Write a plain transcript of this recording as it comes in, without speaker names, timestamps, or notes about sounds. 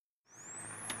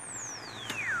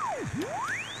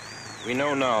We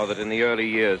know now that in the early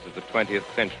years of the 20th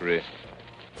century,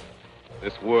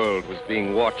 this world was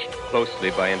being watched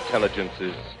closely by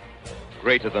intelligences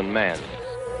greater than man's.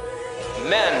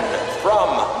 Men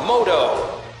from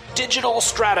Modo. Digital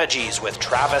Strategies with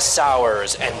Travis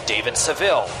Sowers and David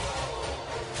Seville.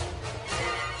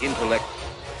 Intellects,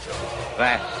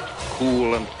 vast,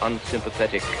 cool, and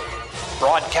unsympathetic.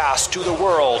 Broadcast to the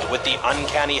world with the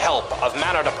uncanny help of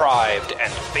Mana Deprived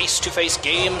and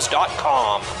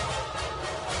FacetoFaceGames.com.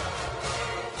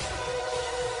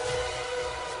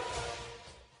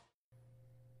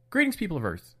 Greetings, people of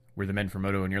Earth. We're the Men from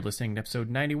Modo, and you're listening to episode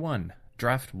 91,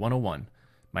 Draft 101.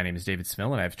 My name is David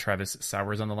Smil, and I have Travis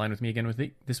Sowers on the line with me again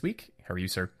this week. How are you,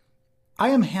 sir? I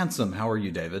am handsome. How are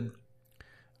you, David?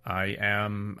 I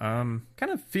am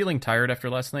kind of feeling tired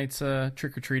after last night's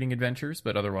trick-or-treating adventures,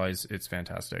 but otherwise it's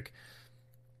fantastic.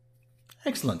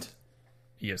 Excellent.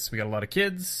 Yes, we got a lot of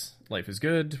kids. Life is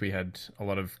good. We had a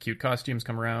lot of cute costumes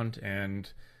come around, and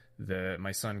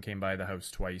my son came by the house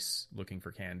twice looking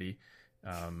for candy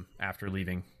after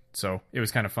leaving. So it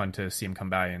was kind of fun to see him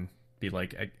come by and be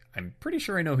like, I'm pretty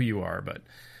sure I know who you are, but...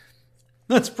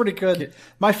 That's pretty good.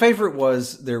 My favorite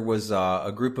was there was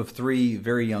a group of 3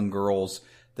 very young girls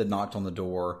that knocked on the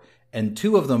door, and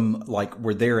 2 of them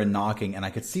were there and knocking, and I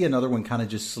could see another one kind of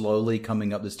just slowly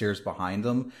coming up the stairs behind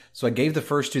them. So I gave the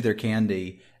first 2 their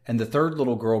candy, and the third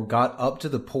little girl got up to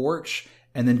the porch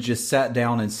and then just sat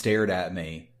down and stared at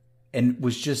me and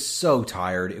was just so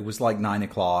tired. It was like 9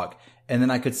 o'clock. And then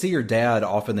I could see her dad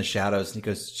off in the shadows, and he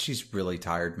goes, "She's really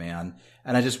tired, man."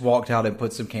 And I just walked out and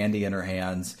put some candy in her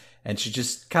hands, and she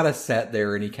just kind of sat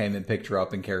there, and he came and picked her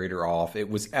up and carried her off. It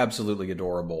was absolutely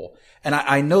adorable. And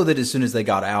I know that as soon as they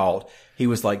got out, he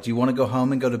was like, "Do you want to go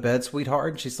home and go to bed,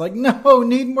 sweetheart?" And she's like, "No,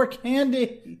 need more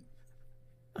candy."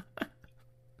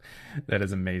 That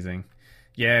is amazing.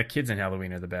 Yeah, kids in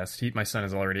Halloween are the best. My son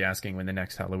is already asking when the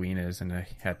next Halloween is, and I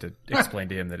had to explain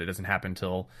to him that it doesn't happen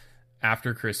till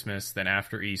after Christmas, then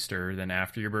after Easter, then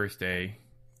after your birthday,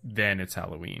 then it's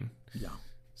Halloween. Yeah.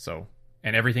 So,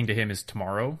 and everything to him is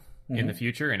tomorrow in the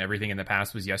future, and everything in the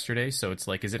past was yesterday. So it's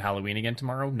like, is it Halloween again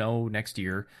tomorrow? No, next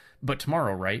year. But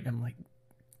tomorrow, right? I'm like,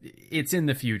 it's in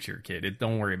the future, kid.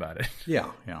 Don't worry about it. Yeah.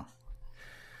 All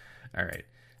right.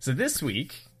 So this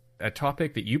week, a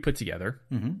topic that you put together,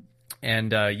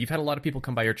 and you've had a lot of people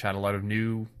come by your chat, a lot of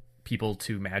new people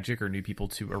to Magic or new people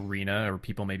to Arena, or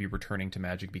people maybe returning to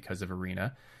Magic because of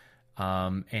Arena.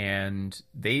 And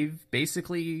they've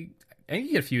basically, I think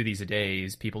you get a few of these a day,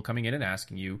 is people coming in and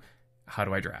asking you, how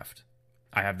do I draft?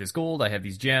 I have this gold, I have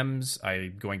these gems,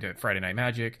 I'm going to Friday Night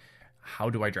Magic. How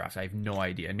do I draft? I have no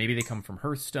idea. And maybe they come from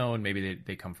Hearthstone, maybe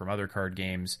they come from other card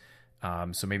games.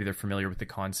 So maybe they're familiar with the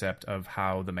concept of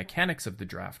how the mechanics of the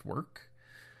draft work.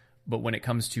 But when it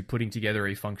comes to putting together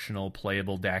a functional,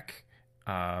 playable deck,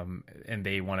 and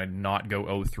they want to not go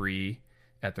 0-3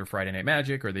 at their Friday Night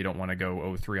Magic, or they don't want to go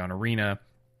 0-3 on Arena,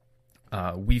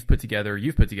 you've put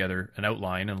together an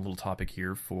outline and a little topic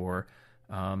here for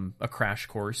a crash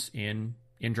course in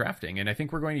drafting. And I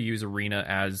think we're going to use Arena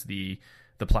as the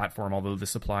platform, although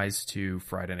this applies to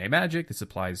Friday Night Magic, this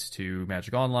applies to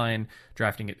Magic Online,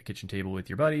 drafting at the kitchen table with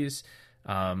your buddies.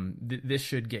 This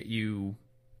should get you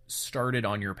started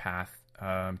on your path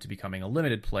to becoming a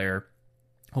limited player.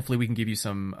 Hopefully we can give you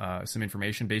some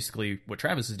information. Basically, what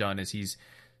Travis has done is he's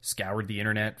scoured the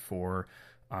internet for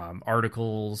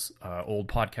articles, old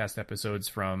podcast episodes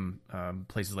from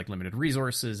places like Limited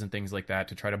Resources and things like that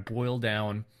to try to boil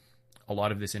down a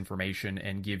lot of this information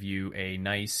and give you a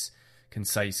nice,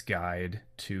 concise guide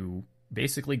to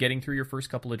basically getting through your first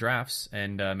couple of drafts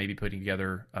and maybe putting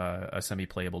together a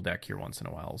semi-playable deck here once in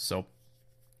a while. So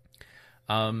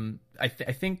I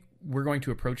think we're going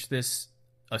to approach this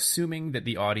assuming that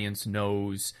the audience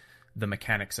knows the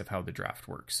mechanics of how the draft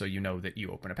works. So you know that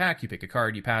you open a pack, you pick a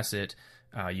card, you pass it,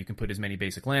 you can put as many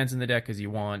basic lands in the deck as you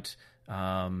want,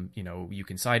 you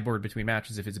can sideboard between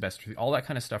matches if it's best, all that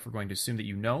kind of stuff we're going to assume that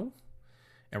you know,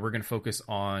 and we're going to focus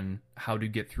on how to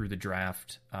get through the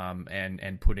draft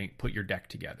and put your deck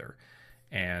together.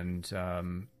 And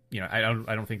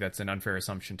I don't think that's an unfair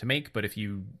assumption to make, but if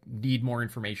you need more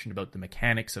information about the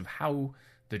mechanics of how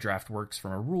the draft works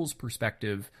from a rules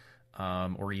perspective,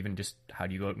 or even just how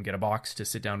do you go out and get a box to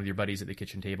sit down with your buddies at the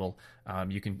kitchen table,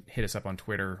 you can hit us up on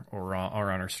Twitter or on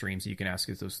our streams. You can ask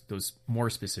us those more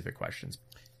specific questions.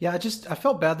 Yeah, I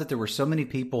felt bad that there were so many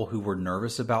people who were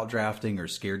nervous about drafting or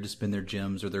scared to spend their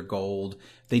gems or their gold.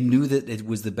 They knew that it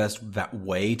was the best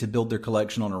way to build their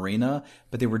collection on Arena,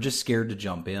 but they were just scared to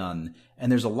jump in.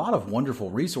 And there's a lot of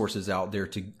wonderful resources out there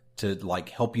to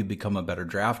help you become a better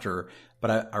drafter.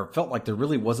 but I felt like there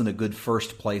really wasn't a good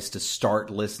first place to start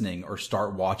listening or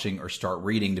start watching or start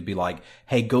reading to be like,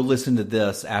 hey, go listen to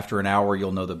this. After an hour,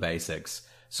 you'll know the basics.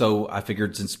 So I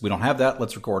figured since we don't have that,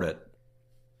 let's record it.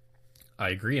 I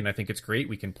agree, and I think it's great.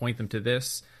 We can point them to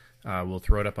this. We'll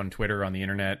throw it up on Twitter, on the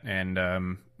internet, and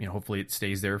hopefully it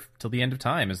stays there till the end of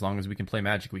time. As long as we can play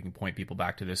Magic, we can point people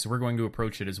back to this. So we're going to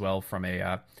approach it as well from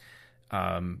a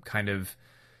kind of...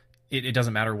 It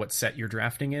doesn't matter what set you're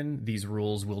drafting in. These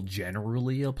rules will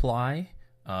generally apply,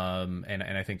 and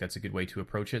I think that's a good way to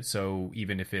approach it. So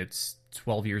even if it's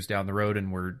 12 years down the road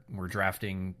and we're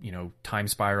drafting, Time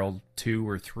Spiral 2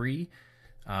 or 3,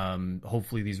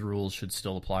 hopefully these rules should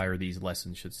still apply, or these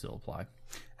lessons should still apply.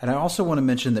 And I also want to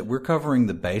mention that we're covering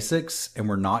the basics and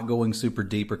we're not going super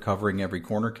deep or covering every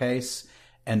corner case.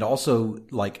 And also,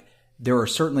 there are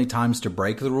certainly times to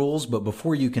break the rules, but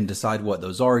before you can decide what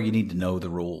those are, you need to know the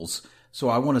rules. So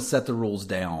I want to set the rules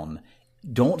down.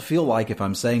 Don't feel like if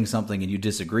I'm saying something and you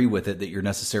disagree with it that you're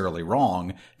necessarily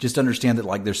wrong. Just understand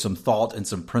that there's some thought and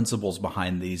some principles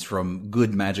behind these from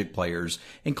good Magic players,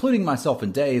 including myself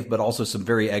and Dave, but also some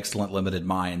very excellent limited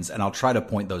minds. And I'll try to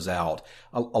point those out.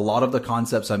 A lot of the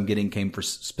concepts I'm getting came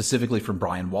specifically from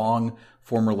Brian Wong,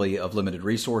 formerly of Limited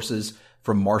Resources,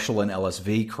 from Marshall and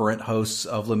LSV, current hosts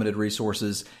of Limited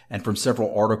Resources, and from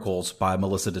several articles by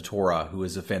Melissa DeTora, who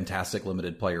is a fantastic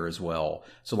limited player as well.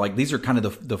 So these are kind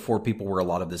of the four people where a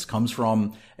lot of this comes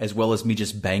from, as well as me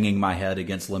just banging my head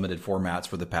against limited formats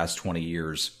for the past 20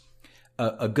 years.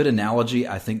 A good analogy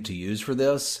I think to use for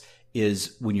this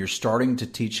is when you're starting to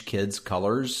teach kids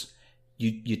colors,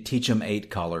 you teach them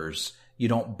 8 colors. You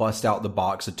don't bust out the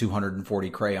box of 240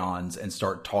 crayons and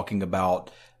start talking about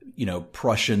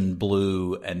Prussian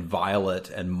blue and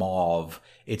violet and mauve.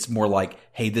 It's more like,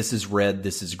 hey, this is red,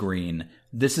 this is green.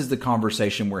 This is the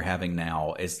conversation we're having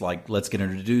now. It's let's get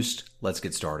introduced, let's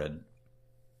get started.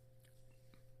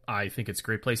 I think it's a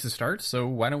great place to start, so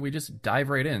why don't we just dive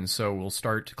right in? So we'll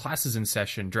start classes in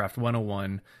session, Draft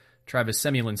 101. Travis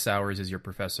Semulin Sowers is your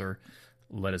professor.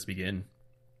 Let us begin.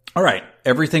 All right,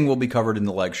 everything will be covered in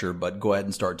the lecture, but go ahead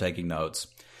and start taking notes.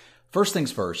 First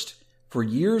things first. For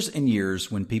years and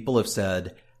years, when people have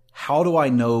said, how do I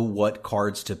know what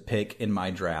cards to pick in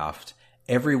my draft?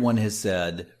 Everyone has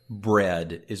said,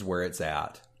 BREAD is where it's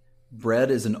at. BREAD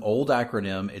is an old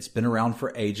acronym. It's been around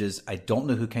for ages. I don't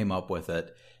know who came up with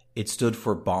it. It stood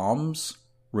for bombs,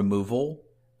 removal,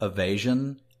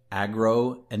 evasion,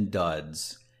 aggro, and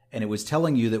duds. And it was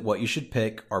telling you that what you should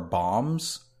pick are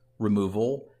bombs,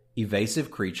 removal,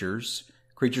 evasive creatures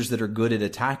that are good at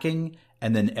attacking,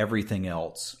 and then everything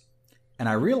else. And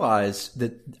I realized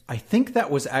that I think that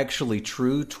was actually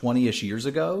true 20-ish years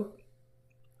ago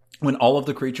when all of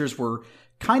the creatures were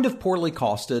kind of poorly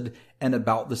costed and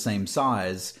about the same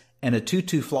size, and a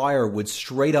 2/2 flyer would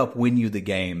straight up win you the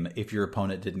game if your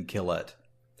opponent didn't kill it.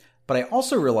 But I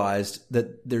also realized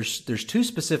that there's 2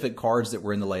 specific cards that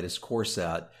were in the latest core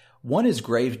set. One is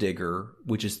Gravedigger,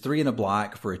 which is 3 and a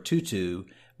black for a 2/2.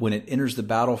 When it enters the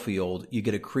battlefield, you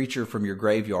get a creature from your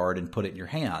graveyard and put it in your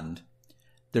hand.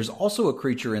 There's also a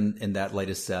creature in that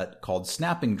latest set called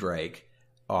Snapping Drake,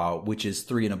 which is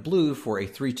 3 and a blue for a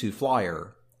 3/2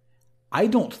 flyer. I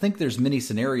don't think there's many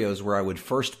scenarios where I would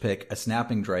first pick a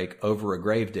Snapping Drake over a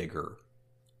Gravedigger.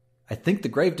 I think the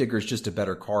Gravedigger is just a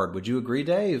better card. Would you agree,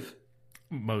 Dave?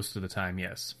 Most of the time,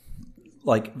 yes.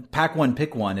 Pack one,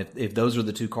 pick one. If those are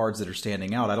the 2 cards that are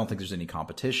standing out, I don't think there's any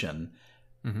competition.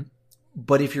 Mm-hmm.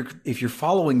 But if you're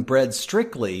following BREAD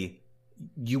strictly,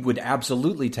 you would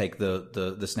absolutely take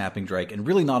the Snapping Drake and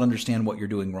really not understand what you're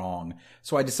doing wrong.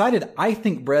 So I decided I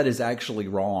think BREAD is actually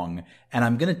wrong, and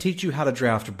I'm going to teach you how to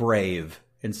draft Brave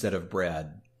instead of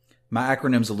BREAD. My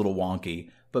acronym's a little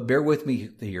wonky, but bear with me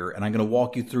here, and I'm going to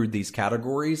walk you through these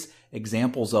categories,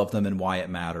 examples of them, and why it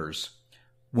matters.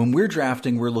 When we're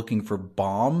drafting, we're looking for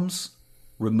bombs,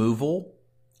 removal,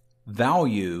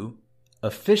 value,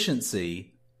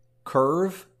 efficiency,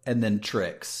 curve, and then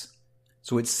tricks.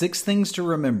 So it's 6 things to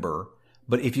remember,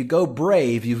 but if you go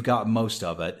Brave, you've got most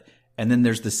of it, and then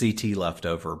there's the CT left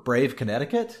over. Brave,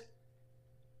 Connecticut?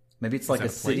 Maybe it's like a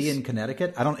city in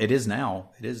Connecticut? It is now.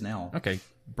 It is now. Okay,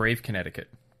 Brave, Connecticut.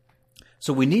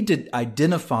 So we need to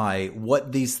identify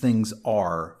what these things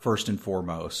are first and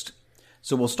foremost.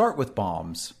 So we'll start with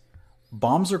bombs.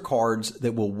 Bombs are cards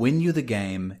that will win you the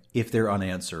game if they're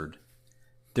unanswered.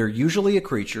 They're usually a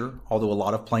creature, although a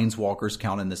lot of planeswalkers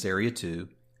count in this area too.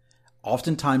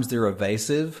 Oftentimes they're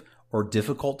evasive or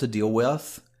difficult to deal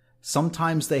with.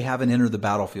 Sometimes they have an enter the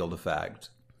battlefield effect.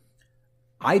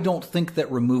 I don't think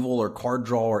that removal or card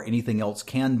draw or anything else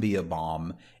can be a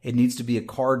bomb. It needs to be a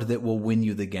card that will win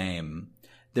you the game.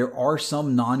 There are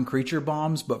some non-creature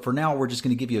bombs, but for now we're just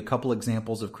going to give you a couple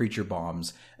examples of creature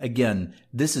bombs. Again,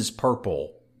 this is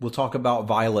purple. We'll talk about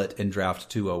violet in Draft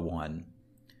 201.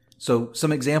 So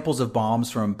some examples of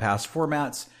bombs from past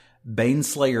formats.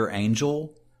 Baneslayer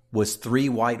Angel was 3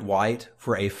 white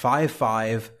for a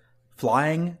 5/5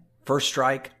 flying, first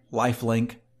strike,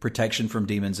 lifelink, protection from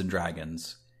demons and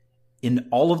dragons. In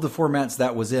all of the formats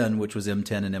that was in, which was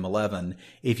M10 and M11,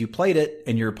 if you played it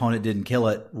and your opponent didn't kill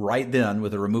it right then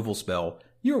with a removal spell,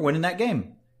 you were winning that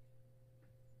game.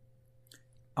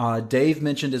 Dave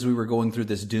mentioned as we were going through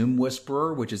this Doom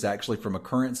Whisperer, which is actually from a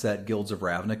current set, Guilds of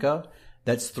Ravnica.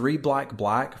 That's 3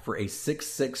 black for a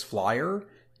 6/6 flyer.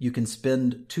 You can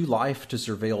spend 2 life to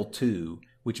surveil 2,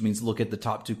 which means look at the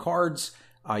top 2 cards.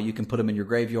 You can put them in your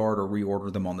graveyard or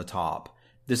reorder them on the top.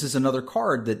 This is another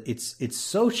card that it's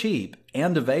so cheap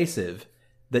and evasive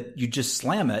that you just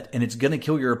slam it and it's going to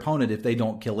kill your opponent if they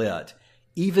don't kill it.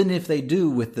 Even if they do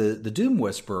with the Doom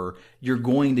Whisperer, you're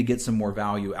going to get some more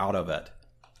value out of it.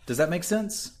 Does that make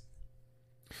sense?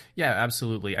 Yeah,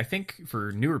 absolutely. I think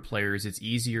for newer players, it's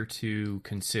easier to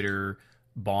consider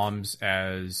bombs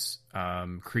as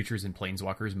creatures and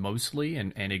planeswalkers mostly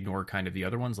and ignore kind of the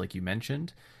other ones like you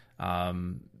mentioned,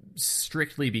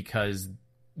 strictly because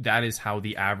that is how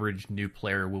the average new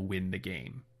player will win the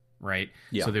game, right?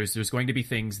 Yeah. So there's going to be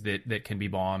things that can be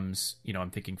bombs. You know,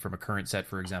 I'm thinking from a current set,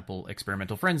 for example,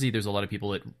 Experimental Frenzy. There's a lot of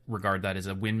people that regard that as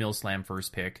a windmill slam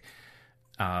first pick,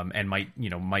 and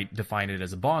might define it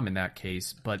as a bomb in that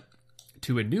case. But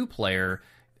to a new player,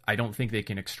 I don't think they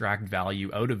can extract value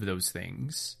out of those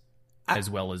things as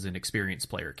well as an experienced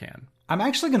player can. I'm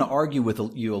actually going to argue with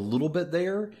you a little bit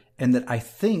there, and that I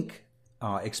think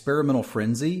Experimental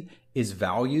Frenzy is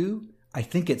value. I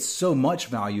think it's so much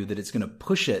value that it's going to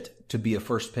push it to be a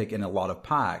first pick in a lot of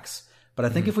packs. But I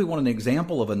think if we want an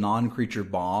example of a non-creature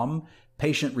bomb,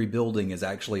 Patient Rebuilding is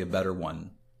actually a better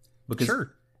one. Because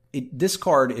sure. This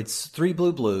card, it's 3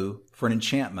 blue for an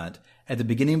enchantment. At the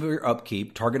beginning of your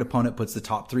upkeep, target opponent puts the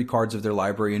top 3 cards of their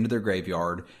library into their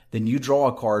graveyard. Then you draw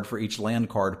a card for each land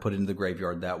card put into the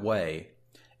graveyard that way.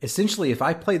 Essentially, if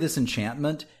I play this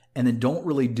enchantment and then don't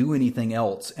really do anything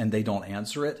else and they don't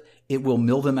answer it, it will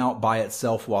mill them out by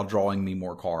itself while drawing me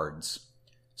more cards.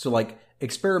 So like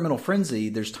Experimental Frenzy,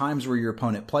 there's times where your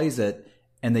opponent plays it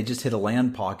and they just hit a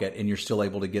land pocket and you're still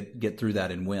able to get through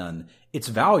that and win. It's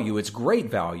value, it's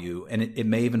great value, and it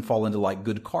may even fall into like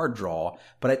good card draw,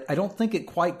 but I don't think it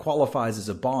quite qualifies as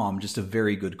a bomb, just a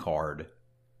very good card.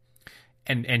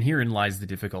 And herein lies the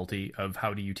difficulty of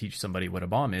how do you teach somebody what a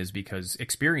bomb is, because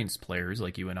experienced players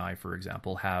like you and I, for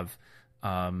example, have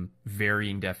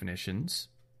varying definitions.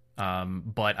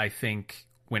 But I think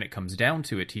when it comes down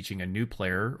to it, teaching a new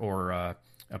player or a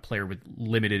player with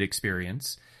limited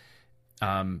experience,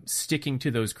 sticking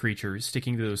to those creatures,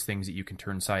 sticking to those things that you can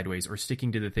turn sideways, or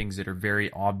sticking to the things that are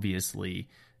very obviously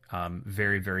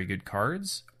very, very good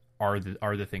cards are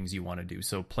the things you want to do.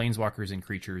 So planeswalkers and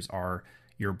creatures are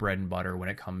your bread and butter when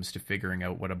it comes to figuring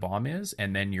out what a bomb is,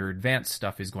 and then your advanced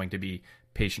stuff is going to be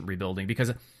Patient Rebuilding,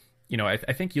 because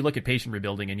I think you look at Patient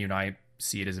Rebuilding and you and I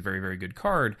see it as a very, very good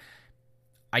card.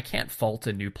 I can't fault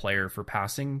a new player for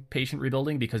passing Patient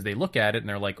Rebuilding because they look at it and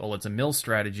they're like, oh, it's a mill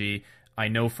strategy. I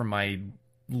know from my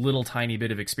little tiny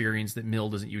bit of experience that mill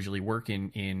doesn't usually work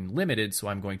in limited, so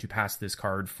I'm going to pass this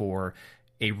card for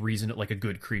a reason, like a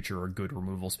good creature or a good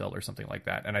removal spell or something like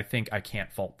that. And I think I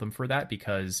can't fault them for that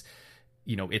because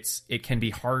it can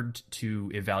be hard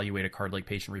to evaluate a card like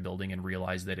Patient Rebuilding and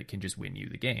realize that it can just win you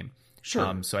the game.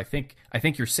 Sure. So I think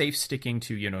you're safe sticking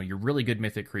to, your really good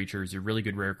mythic creatures, your really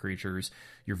good rare creatures,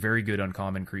 your very good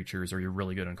uncommon creatures, or your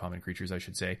really good uncommon creatures, I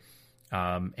should say.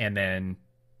 And then,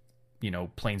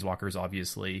 planeswalkers,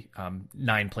 obviously,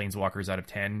 9 planeswalkers out of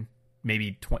 10,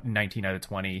 maybe 19 out of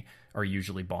 20 are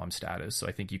usually bomb status. So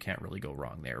I think you can't really go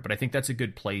wrong there. But I think that's a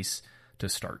good place to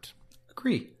start.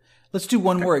 Agree. Let's do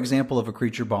one more example of a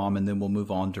creature bomb, and then we'll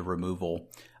move on to removal.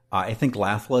 I think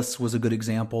Lathliss was a good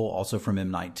example, also from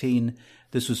M19.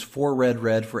 This was 4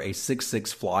 red for a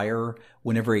 6/6 flyer.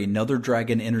 Whenever another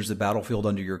dragon enters the battlefield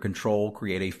under your control,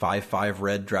 create a 5/5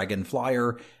 red dragon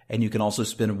flyer, and you can also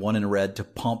spend 1 in red to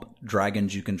pump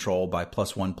dragons you control by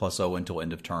 +1/+0 until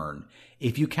end of turn.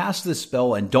 If you cast this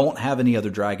spell and don't have any other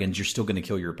dragons, you're still going to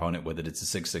kill your opponent with it. It's a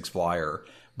 6/6 flyer.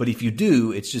 But if you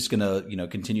do, it's just going to,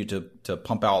 continue to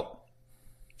pump out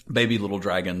baby little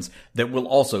dragons that will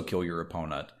also kill your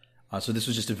opponent. So this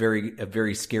was just a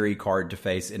very scary card to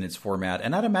face in its format,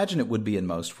 and I'd imagine it would be in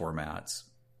most formats.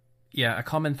 Yeah, a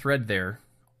common thread there.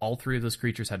 All 3 of those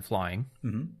creatures had flying.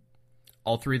 Mm-hmm.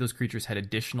 All 3 of those creatures had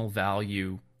additional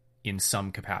value in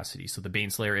some capacity. So the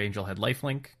Baneslayer Angel had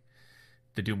lifelink.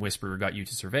 The Doom Whisperer got you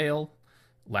to surveil.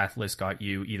 Lathless got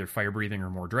you either fire breathing or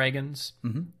more dragons.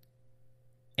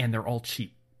 And they're all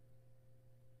cheap,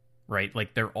 right?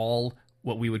 Like they're all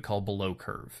what we would call below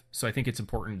curve. So I think it's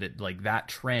important that like that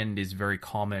trend is very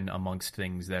common amongst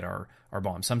things that are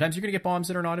bombs. Sometimes you're going to get bombs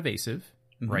that are not evasive,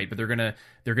 right? But they're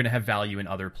gonna have value in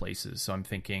other places. So I'm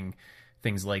thinking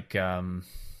things like God,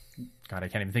 I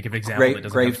can't even think of an example that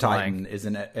doesn't Grave have flying. Titan is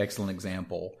an excellent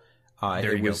example.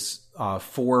 There it you was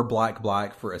 4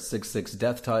 black for a 6/6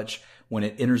 death touch. When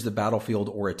it enters the battlefield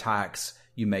or attacks,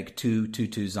 you make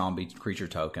 2/2 zombie creature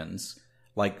tokens.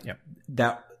 Like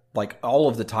that. Like all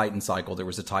of the Titan cycle, there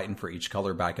was a Titan for each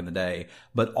color back in the day,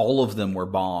 but all of them were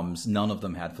bombs. None of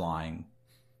them had flying.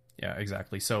 Yeah,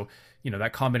 exactly. So,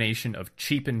 that combination of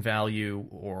cheap in value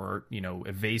or,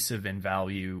 evasive in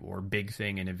value or big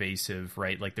thing and evasive,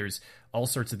 right? Like there's all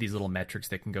sorts of these little metrics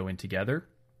that can go in together.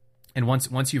 And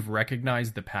once you've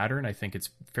recognized the pattern, I think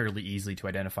it's fairly easy to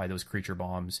identify those creature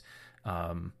bombs,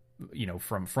 from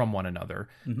one another.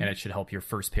 And it should help your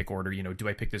first pick order. Do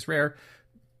I pick this rare?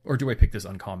 Or do I pick this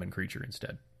uncommon creature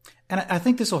instead? And I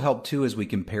think this will help too as we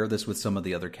compare this with some of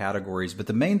the other categories. But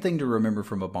the main thing to remember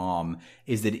from a bomb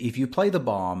is that if you play the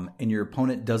bomb and your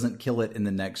opponent doesn't kill it in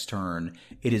the next turn,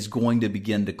 it is going to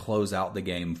begin to close out the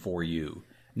game for you.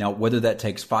 Now, whether that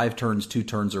takes 5 turns, 2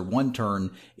 turns, or 1 turn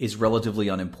is relatively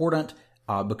unimportant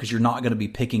because you're not going to be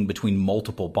picking between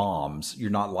multiple bombs.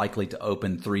 You're not likely to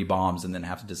open 3 bombs and then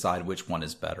have to decide which one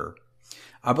is better.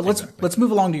 But let's move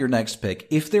along to your next pick.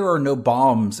 If there are no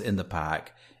bombs in the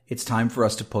pack, it's time for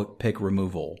us to pick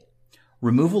removal.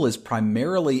 Removal is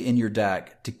primarily in your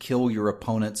deck to kill your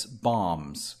opponent's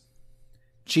bombs.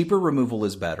 Cheaper removal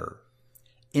is better.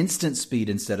 Instant speed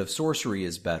instead of sorcery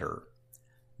is better.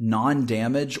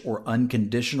 Non-damage or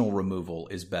unconditional removal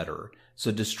is better.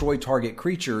 So destroy target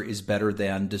creature is better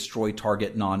than destroy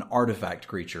target non-artifact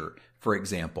creature, for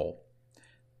example.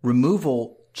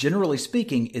 Removal, generally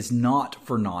speaking, is not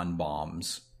for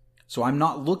non-bombs. So I'm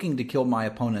not looking to kill my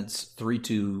opponent's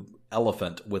 3/2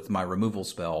 elephant with my removal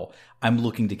spell. I'm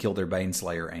looking to kill their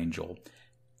Baneslayer Angel.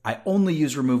 I only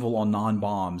use removal on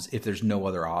non-bombs if there's no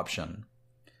other option.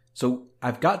 So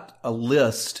I've got a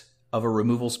list of a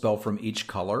removal spell from each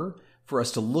color for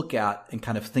us to look at and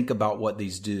kind of think about what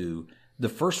these do. The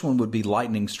first one would be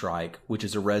Lightning Strike, which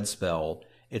is a red spell.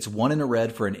 It's 1 in a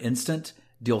red for an instant.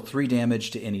 Deal 3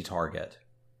 damage to any target.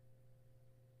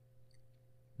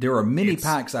 There are many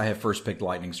packs I have first picked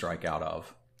Lightning Strike out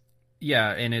of. Yeah,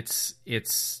 and it's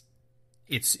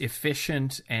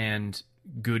efficient and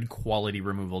good quality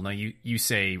removal. Now you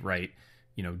say, right,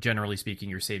 generally speaking,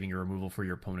 you're saving your removal for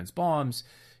your opponent's bombs.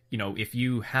 If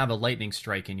you have a Lightning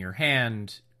Strike in your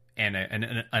hand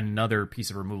and another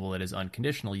piece of removal that is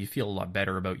unconditional, you feel a lot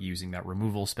better about using that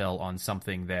removal spell on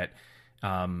something that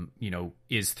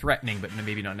is threatening, but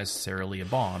maybe not necessarily a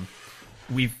bomb.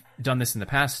 We've done this in the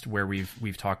past where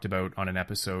we've talked about on an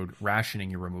episode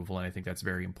rationing your removal, and I think that's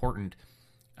very important.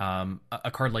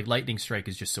 A card like Lightning Strike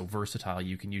is just so versatile.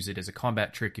 You can use it as a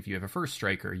combat trick if you have a first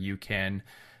striker. You can,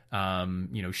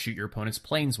 shoot your opponent's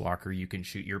Planeswalker. You can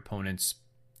shoot your opponent's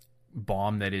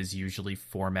bomb that is usually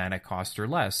 4 mana cost or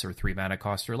less, or 3 mana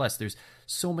cost or less. There's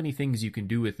so many things you can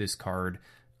do with this card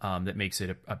that makes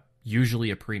it usually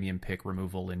a premium pick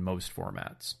removal in most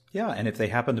formats. Yeah, and if they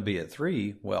happen to be at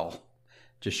 3, well,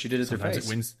 just shoot it at their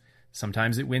face.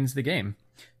 Sometimes it wins the game.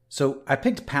 So I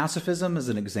picked Pacifism as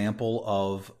an example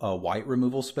of a white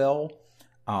removal spell.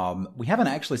 We haven't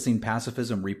actually seen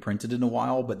Pacifism reprinted in a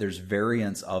while, but there's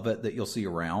variants of it that you'll see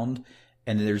around,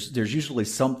 and there's usually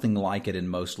something like it in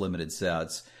most limited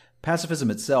sets.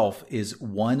 Pacifism itself is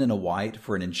 1 in a white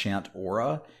for an enchant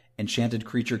aura. Enchanted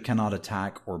creature cannot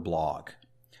attack or block.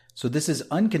 So this is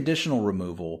unconditional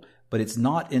removal, but it's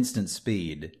not instant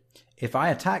speed. If I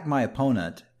attack my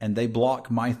opponent and they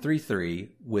block my 3/3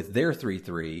 with their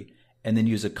 3/3 and then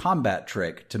use a combat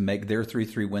trick to make their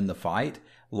 3/3 win the fight,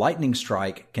 Lightning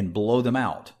Strike can blow them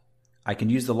out. I can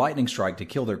use the Lightning Strike to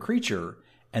kill their creature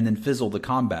and then fizzle the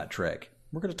combat trick.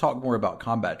 We're going to talk more about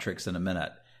combat tricks in a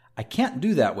minute. I can't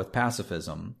do that with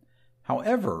Pacifism.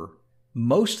 However,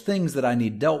 most things that I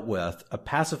need dealt with, a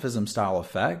Pacifism style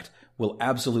effect will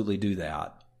absolutely do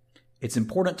that. It's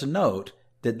important to note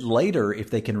that later, if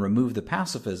they can remove the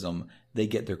Pacifism, they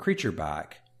get their creature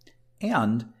back.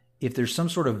 And if there's some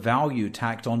sort of value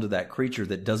tacked onto that creature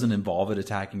that doesn't involve it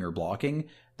attacking or blocking,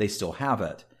 they still have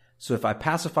it. So if I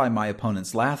pacify my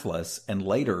opponent's Lathless and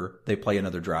later they play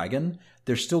another dragon,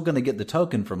 they're still going to get the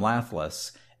token from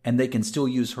Lathless, and they can still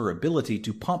use her ability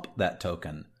to pump that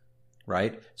token,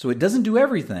 right? So it doesn't do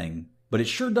everything, but it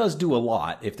sure does do a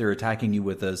lot. If they're attacking you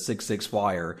with a 6/6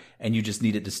 flyer and you just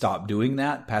need it to stop doing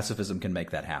that, Pacifism can make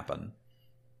that happen.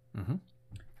 Mm-hmm.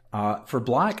 For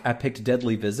black, I picked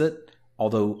Deadly Visit,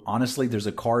 although honestly there's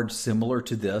a card similar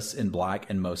to this in black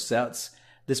in most sets.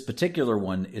 This particular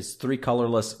one is 3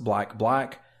 colorless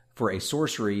black. For a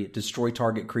sorcery, destroy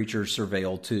target creature,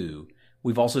 surveil 2.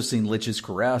 We've also seen Lich's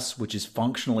Caress, which is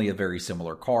functionally a very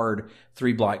similar card.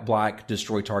 3 black,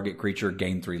 destroy target creature,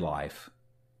 gain 3 life.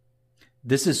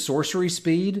 This is sorcery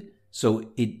speed,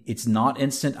 so it's not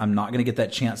instant. I'm not going to get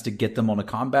that chance to get them on a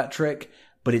combat trick,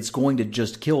 but it's going to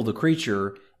just kill the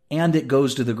creature, and it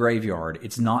goes to the graveyard.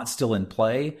 It's not still in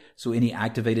play, so any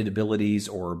activated abilities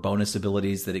or bonus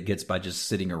abilities that it gets by just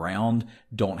sitting around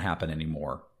don't happen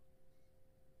anymore.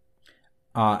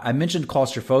 I mentioned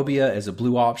Claustrophobia as a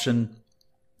blue option.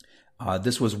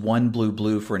 This was 1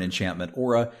 blue for an enchantment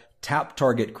aura. Tap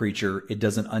target creature. It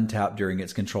doesn't untap during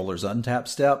its controller's untap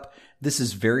step. This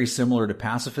is very similar to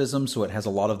Pacifism, so it has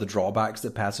a lot of the drawbacks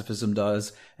that Pacifism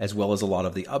does, as well as a lot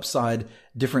of the upside.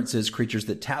 Difference is creatures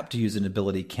that tap to use an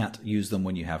ability can't use them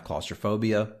when you have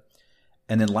Claustrophobia.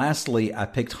 And then lastly, I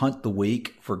picked Hunt the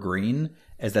Weak for green,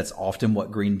 as that's often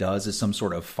what green does, is some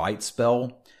sort of fight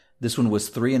spell. This one was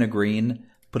 3 and a green.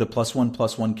 Put a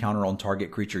 +1/+1 counter on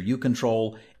target creature you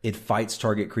control. It fights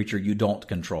target creature you don't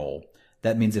control.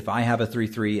 That means if I have a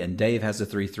 3/3 and Dave has a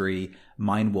 3/3,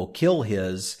 mine will kill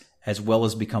his as well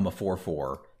as become a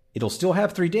 4/4. It'll still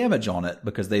have 3 damage on it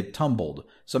because they've tumbled,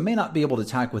 so I may not be able to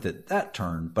attack with it that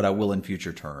turn, but I will in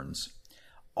future turns.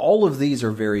 All of these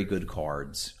are very good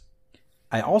cards.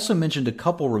 I also mentioned a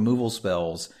couple removal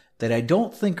spells that I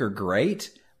don't think are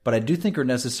great, but I do think are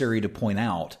necessary to point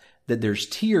out that there's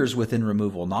tiers within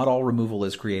removal. Not all removal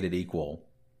is created equal.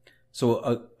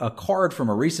 So a card from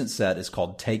a recent set is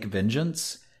called Take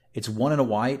Vengeance. It's 1 and a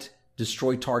white,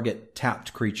 destroy target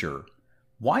tapped creature.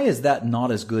 Why is that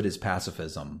not as good as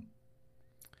Pacifism?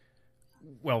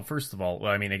 Well, first of all,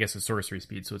 I mean, I guess it's sorcery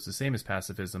speed, so it's the same as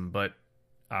Pacifism, but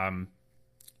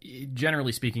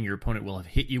generally speaking, your opponent will have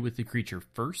hit you with the creature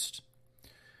first,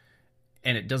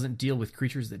 and it doesn't deal with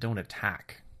creatures that don't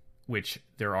attack, which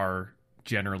there are,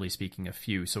 generally speaking, a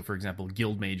few. So, for example,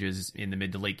 guild mages in the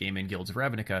mid to late game in Guilds of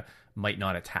Ravnica might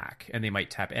not attack, and they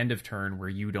might tap end of turn where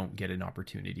you don't get an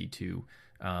opportunity to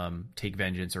take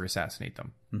vengeance or assassinate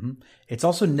them. Mm-hmm. It's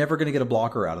also never going to get a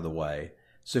blocker out of the way.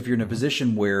 So if you're in a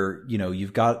position where, you know,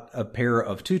 you've got a pair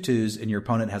of 2/2s and your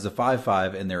opponent has a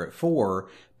 5/5 and they're at 4,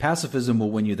 Pacifism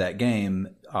will win you that game.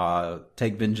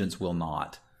 Take Vengeance will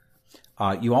not.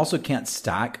 You also can't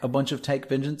stack a bunch of Take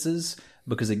Vengeances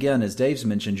because, again, as Dave's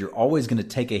mentioned, you're always going to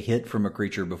take a hit from a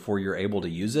creature before you're able to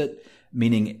use it,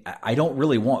 meaning I don't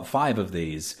really want 5 of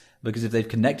these because if they've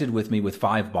connected with me with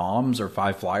 5 bombs or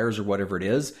 5 flyers or whatever it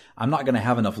is, I'm not going to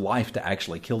have enough life to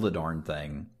actually kill the darn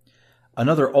thing.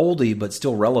 Another oldie but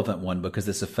still relevant one, because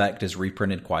this effect is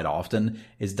reprinted quite often,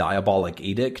 is Diabolic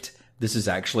Edict. This is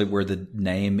actually where the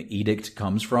name Edict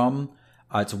comes from.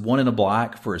 It's 1 and a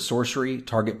black for a sorcery.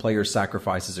 Target player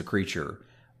sacrifices a creature.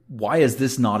 Why is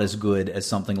this not as good as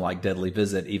something like Deadly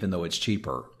Visit, even though it's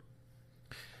cheaper?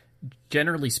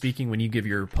 Generally speaking, when you give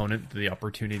your opponent the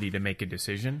opportunity to make a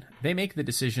decision, they make the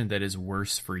decision that is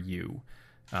worse for you.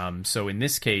 So in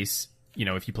this case, you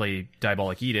know, if you play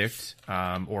Diabolic Edict,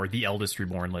 or the Eldest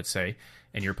Reborn, let's say,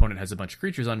 and your opponent has a bunch of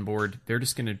creatures on board, they're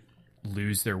just going to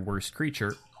lose their worst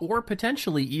creature, or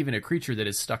potentially even a creature that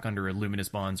is stuck under a Luminous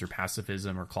Bonds or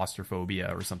Pacifism or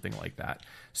Claustrophobia or something like that.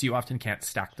 So you often can't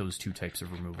stack those two types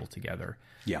of removal together.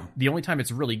 Yeah. The only time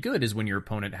it's really good is when your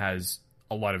opponent has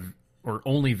a lot of, or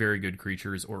only very good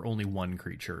creatures, or only one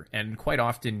creature. And quite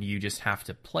often you just have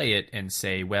to play it and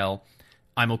say, well,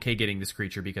 I'm okay getting this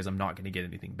creature because I'm not going to get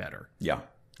anything better. Yeah,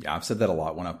 I've said that a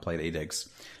lot when I've played Edicts.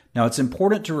 Now, it's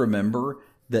important to remember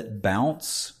that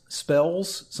bounce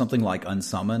spells, something like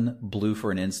Unsummon, blue for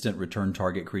an instant, return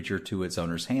target creature to its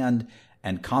owner's hand,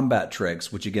 and combat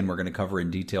tricks, which again we're going to cover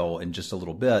in detail in just a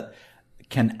little bit,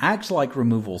 can act like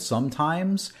removal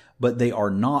sometimes, but they are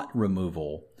not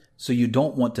removal. So you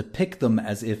don't want to pick them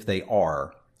as if they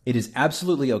are. It is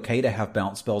absolutely okay to have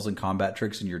bounce spells and combat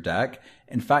tricks in your deck.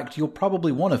 In fact, you'll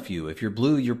probably want a few. If you're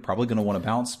blue, you're probably going to want a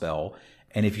bounce spell.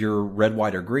 And if you're red,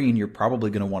 white, or green, you're probably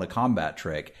going to want a combat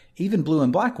trick. Even blue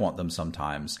and black want them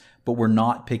sometimes, but we're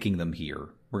not picking them here.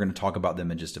 We're going to talk about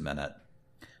them in just a minute.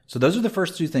 So those are the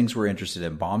first 2 things we're interested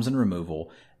in, bombs and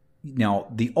removal. Now,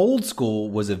 the old school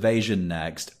was evasion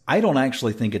next. I don't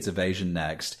actually think it's evasion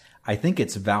next. I think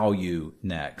it's value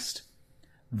next.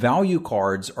 Value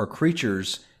cards are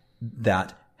creatures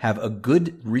that have a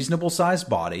good, reasonable-sized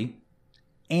body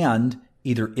and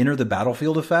either enter the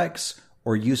battlefield effects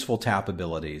or useful tap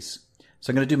abilities. So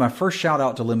I'm going to do my first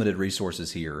shout-out to Limited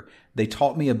Resources here. They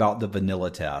taught me about the vanilla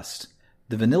test.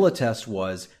 The vanilla test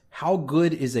was, how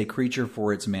good is a creature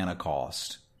for its mana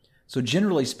cost? So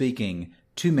generally speaking,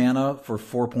 2 mana for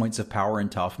 4 points of power and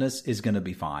toughness is going to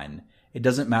be fine. It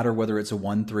doesn't matter whether it's a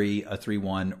 1/3, a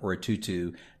 3/1, or a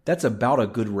 2/2. That's about a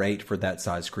good rate for that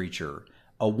size creature.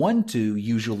 A 1/2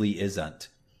 usually isn't.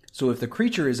 So if the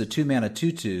creature is a 2 mana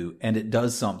 2/2 and it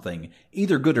does something,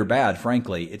 either good or bad,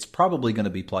 frankly, it's probably going to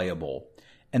be playable.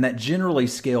 And that generally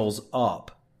scales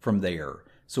up from there.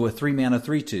 So a 3 mana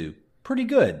 3/2, pretty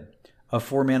good. A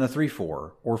 4 mana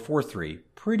 3/4 or 4/3,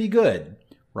 pretty good,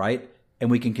 right?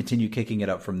 And we can continue kicking it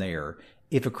up from there.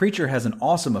 If a creature has an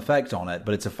awesome effect on it,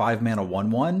 but it's a 5 mana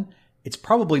 1/1, it's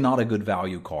probably not a good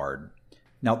value card.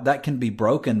 Now, that can be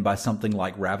broken by something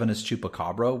like Ravenous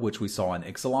Chupacabra, which we saw in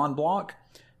Ixalan block.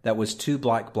 That was 2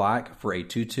 black for a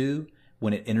 2/2.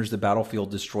 When it enters the battlefield,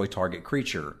 destroy target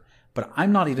creature. But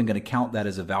I'm not even going to count that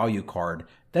as a value card.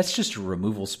 That's just a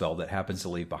removal spell that happens to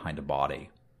leave behind a body.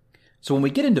 So when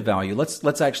we get into value,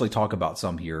 let's actually talk about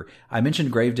some here. I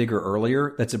mentioned Gravedigger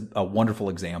earlier. That's a wonderful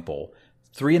example.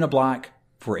 3 and a black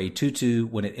for a 2/2.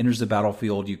 When it enters the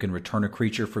battlefield, you can return a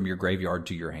creature from your graveyard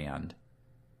to your hand.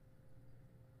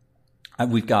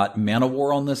 We've got Mana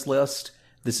War on this list.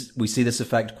 We see this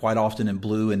effect quite often in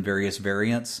blue in various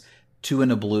variants. 2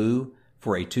 and a blue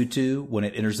for a 2/2. When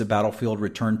it enters the battlefield,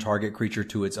 return target creature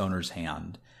to its owner's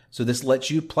hand. So this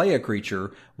lets you play a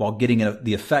creature while getting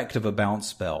the effect of a bounce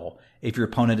spell. If your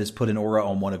opponent has put an aura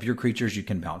on one of your creatures, you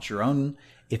can bounce your own.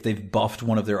 If they've buffed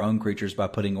one of their own creatures by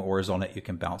putting auras on it, you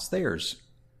can bounce theirs.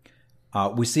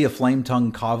 We see a Flame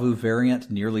Tongue Kavu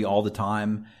variant nearly all the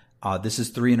time. This is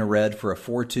 3 and a red for a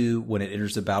 4/2. When it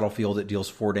enters the battlefield, it deals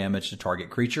 4 damage to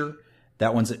target creature.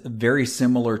 That one's very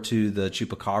similar to the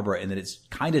Chupacabra in that it's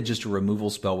kind of just a removal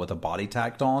spell with a body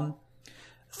tacked on.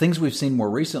 Things we've seen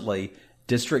more recently,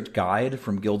 District Guide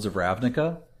from Guilds of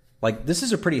Ravnica. Like, this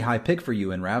is a pretty high pick for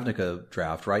you in Ravnica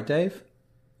draft, right, Dave?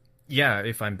 Yeah,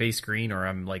 if I'm base green or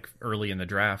I'm like early in the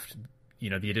draft,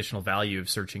 the additional value of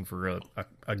searching for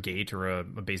a gate or a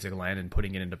basic land and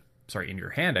putting it in your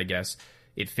hand, I guess.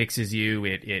 It fixes you.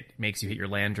 It makes you hit your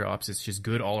land drops. It's just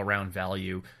good all around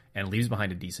value and leaves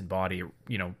behind a decent body.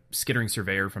 Skittering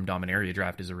Surveyor from Dominaria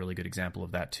draft is a really good example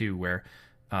of that too, where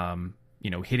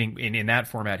hitting in that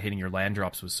format, hitting your land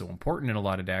drops was so important in a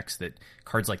lot of decks that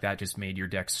cards like that just made your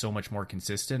deck so much more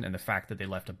consistent. And the fact that they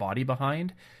left a body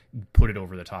behind put it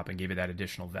over the top and gave it that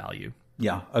additional value.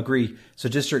 Yeah, agree. So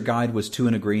District Guide was 2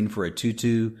 and a green for a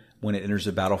 2/2. When it enters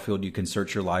the battlefield, you can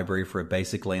search your library for a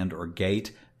basic land or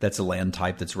gate. That's a land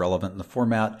type that's relevant in the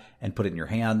format and put it in your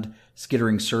hand.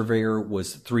 Skittering Surveyor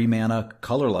was 3 mana,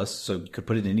 colorless, so you could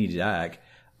put it in any deck,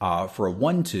 for a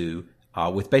 1/2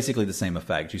 with basically the same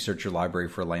effect. You search your library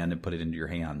for a land and put it into your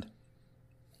hand.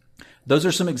 Those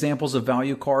are some examples of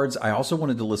value cards. I also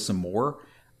wanted to list some more.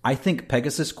 I think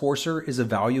Pegasus Courser is a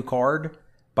value card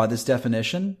by this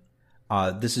definition.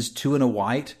 This is 2 and a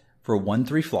white for a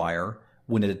 1/3 flyer.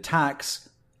 When it attacks,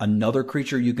 another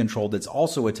creature you control that's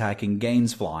also attacking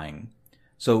gains flying.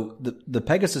 So the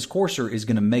Pegasus Courser is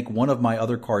going to make one of my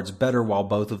other cards better while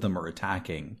both of them are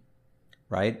attacking,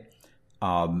 right?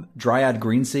 Dryad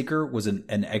Greenseeker was an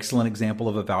excellent example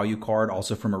of a value card,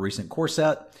 also from a recent core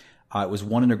set. It was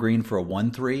 1 and a green for a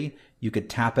 1/3. You could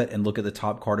tap it and look at the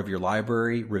top card of your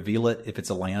library, reveal it. If it's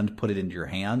a land, put it into your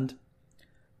hand.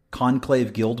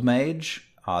 Conclave Guildmage.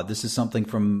 This is something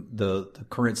from the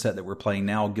current set that we're playing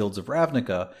now, Guilds of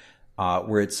Ravnica,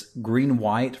 where it's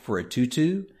green-white for a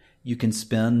 2/2. You can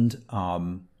spend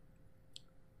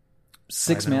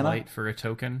 6 mana. 5 and a white for a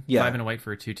token? Yeah. 5 and a white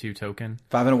for a 2/2 token?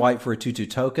 5 and a white for a 2/2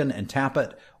 token and tap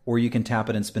it, or you can tap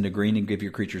it and spend a green and give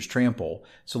your creatures trample.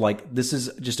 So, this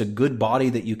is just a good body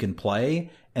that you can play,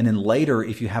 and then later,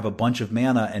 if you have a bunch of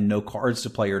mana and no cards to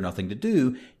play or nothing to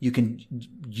do, you can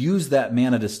use that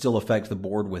mana to still affect the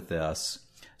board with this.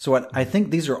 So I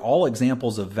think these are all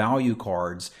examples of value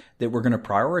cards that we're going to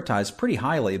prioritize pretty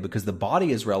highly because the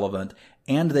body is relevant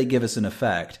and they give us an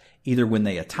effect, either when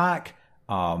they attack,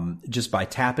 just by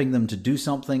tapping them to do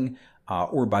something,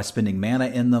 or by spending mana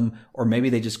in them, or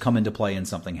maybe they just come into play and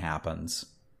something happens.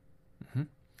 Mm-hmm.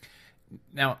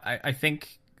 Now, I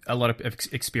think a lot of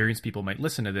experienced people might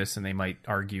listen to this and they might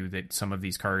argue that some of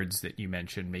these cards that you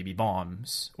mentioned may be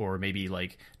bombs, or maybe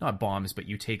not bombs, but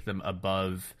you take them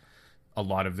above a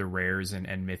lot of the rares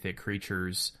and mythic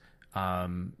creatures.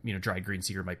 Dryad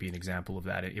Greenseeker might be an example of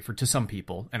that to some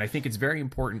people. And I think it's very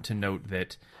important to note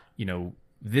that,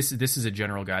 this is a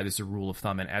general guide, this is a rule of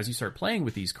thumb. And as you start playing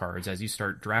with these cards, as you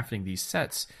start drafting these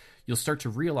sets, you'll start to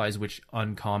realize which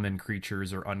uncommon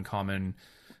creatures or uncommon,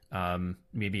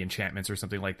 maybe enchantments or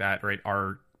something like that, right,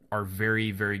 are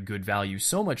very, very good value.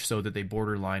 So much so that they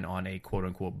borderline on a quote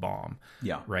unquote bomb.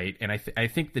 Yeah. Right. And I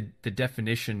think the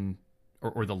definition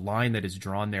or the line that is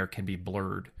drawn there can be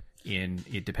blurred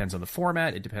It depends on the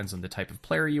format. It depends on the type of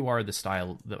player you are, the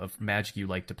style of Magic you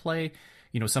like to play.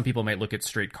 Some people might look at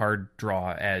straight card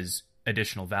draw as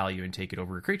additional value and take it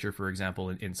over a creature, for example,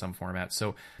 in some formats.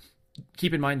 So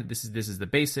keep in mind that this is the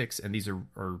basics, and these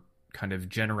are kind of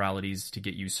generalities to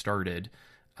get you started.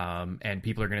 And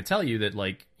people are going to tell you that,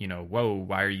 like, whoa,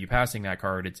 why are you passing that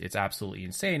card? It's absolutely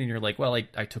insane. And you're like, well,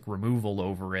 I took removal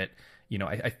over it.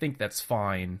 I think that's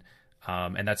fine.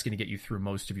 And that's going to get you through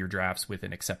most of your drafts with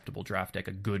an acceptable draft deck,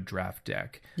 a good draft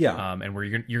deck. Yeah. And where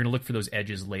you're going to look for those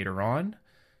edges later on.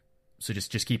 So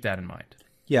just keep that in mind.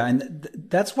 Yeah, and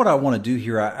that's what I want to do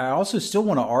here. I also still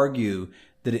want to argue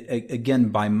that, again,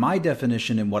 by my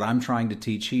definition and what I'm trying to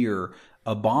teach here,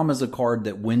 a bomb is a card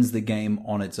that wins the game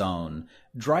on its own.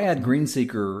 Dryad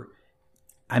Greenseeker,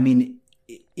 I mean,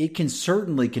 it can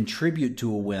certainly contribute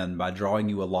to a win by drawing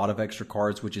you a lot of extra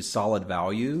cards, which is solid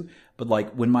value. But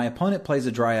like when my opponent plays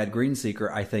a Dryad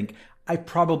Greenseeker, I think I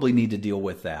probably need to deal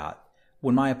with that.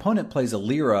 When my opponent plays a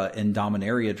Lyra in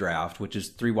Dominaria Draft, which is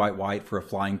 3 white for a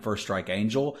flying first strike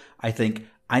angel, I think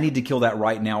I need to kill that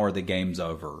right now or the game's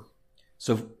over.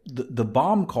 So the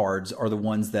bomb cards are the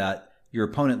ones that your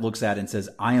opponent looks at and says,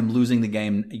 I am losing the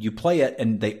game. You play it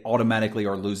and they automatically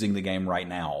are losing the game right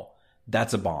now.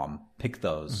 That's a bomb. Pick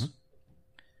those. Mm-hmm.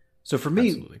 So for me,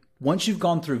 absolutely, once you've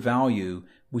gone through value,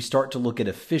 we start to look at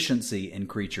efficiency in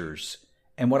creatures.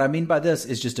 And what I mean by this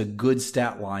is just a good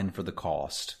stat line for the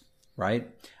cost. Right?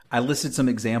 I listed some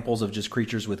examples of just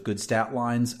creatures with good stat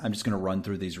lines. I'm just going to run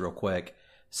through these real quick.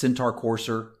 Centaur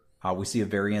Courser. We see a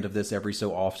variant of this every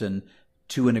so often.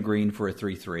 2 and a green for a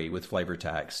 3/3 with flavor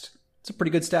text. It's a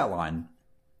pretty good stat line.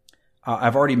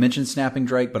 I've already mentioned Snapping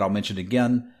Drake, but I'll mention it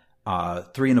again.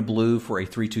 3 and a blue for a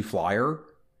 3/2 flyer.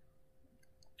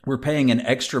 We're paying an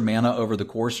extra mana over the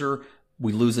Courser.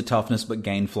 We lose a toughness but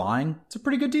gain flying. It's a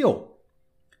pretty good deal.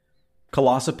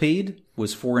 Colossopede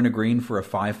was 4 and a green for a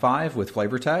 5/5 with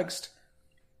flavor text.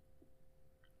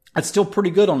 That's still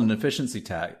pretty good on an efficiency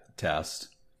test.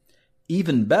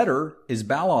 Even better is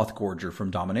Baloth Gorger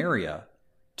from Dominaria.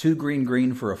 2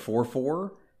 green for a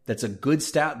 4/4. That's a good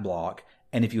stat block.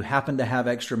 And if you happen to have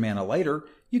extra mana later,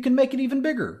 you can make it even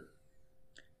bigger.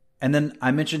 And then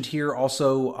I mentioned here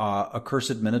also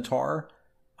Accursed Minotaur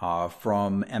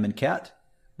from Amonkhet,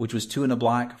 which was 2 and a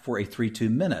black for a 3/2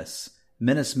 Menace.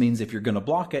 Menace means if you're going to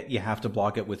block it, you have to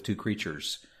block it with 2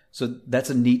 creatures. So that's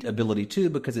a neat ability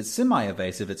too, because it's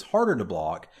semi-evasive. It's harder to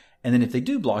block. And then if they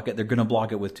do block it, they're going to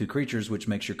block it with 2 creatures, which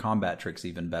makes your combat tricks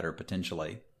even better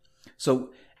potentially.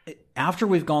 So after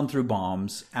we've gone through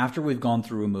bombs, after we've gone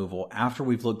through removal, after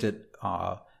we've looked at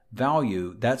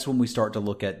value, that's when we start to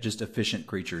look at just efficient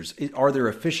creatures. Are there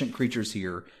efficient creatures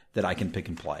here that I can pick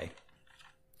and play?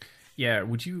 Yeah,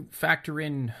 would you factor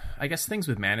in, I guess things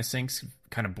with mana sinks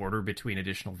kind of border between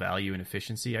additional value and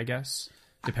efficiency, I guess?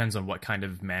 Depends on what kind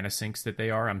of mana sinks that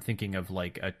they are. I'm thinking of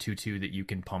like a 2/2 that you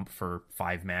can pump for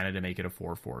 5 mana to make it a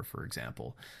 4/4, for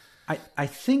example. I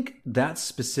think that's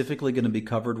specifically going to be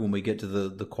covered when we get to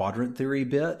the quadrant theory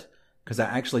bit, because I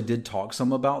actually did talk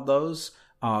some about those.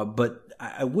 But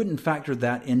I wouldn't factor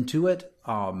that into it.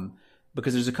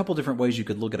 Because there's a couple different ways you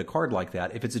could look at a card like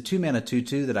that. If it's a 2 mana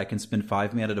 2/2 that I can spend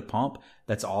 5 mana to pump,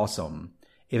 that's awesome.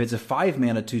 If it's a 5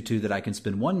 mana 2/2 that I can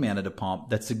spend 1 mana to pump,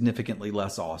 that's significantly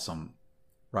less awesome,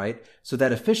 right? So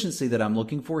that efficiency that I'm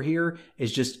looking for here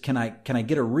is just, can I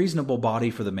get a reasonable body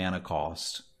for the mana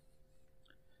cost?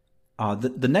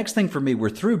 The next thing for me, we're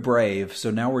through Brave,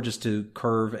 so now we're just to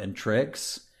Curve and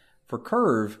Tricks. For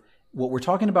Curve, what we're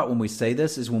talking about when we say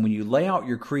this is when you lay out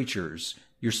your creatures,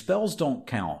 your spells don't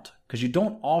count, because you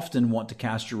don't often want to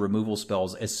cast your removal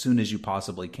spells as soon as you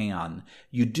possibly can.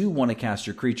 You do want to cast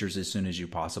your creatures as soon as you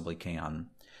possibly can.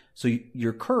 So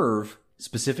your curve,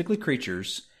 specifically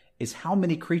creatures, is how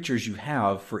many creatures you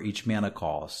have for each mana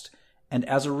cost. And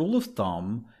as a rule of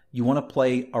thumb, you want to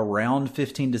play around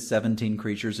 15 to 17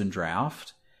 creatures in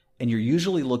draft, and you're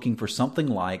usually looking for something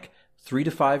like 3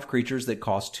 to 5 creatures that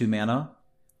cost 2 mana,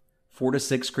 4 to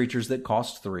 6 creatures that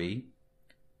cost 3,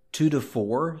 2 to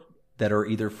 4 that are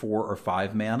either 4 or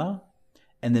 5 mana,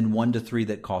 and then 1 to 3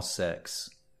 that cost 6.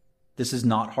 This is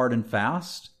not hard and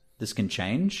fast. This can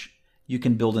change. You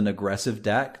can build an aggressive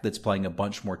deck that's playing a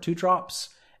bunch more 2-drops,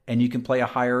 and you can play a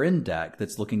higher end deck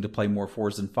that's looking to play more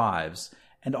 4s and 5s,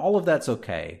 and all of that's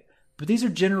okay. But these are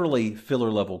generally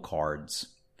filler level cards.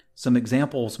 Some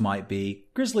examples might be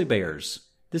Grizzly Bears.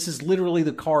 This is literally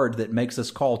the card that makes us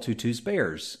call 2/2s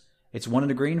bears. It's 1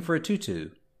 and a green for a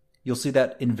 2/2. You'll see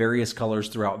that in various colors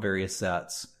throughout various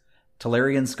sets.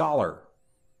 Tolarian Scholar.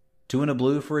 2 and a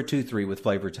blue for a 2/3 with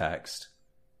flavor text.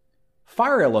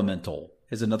 Fire Elemental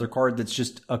is another card that's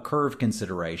just a curve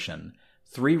consideration.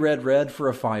 3 red for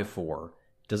a 5/4.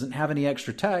 Doesn't have any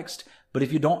extra text, but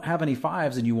if you don't have any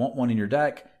 5s and you want one in your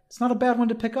deck, it's not a bad one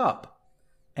to pick up.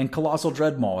 And Colossal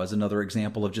Dreadmaw is another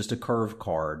example of just a curve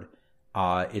card.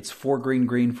 It's 4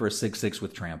 green for a 6/6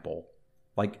 with trample.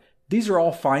 Like, these are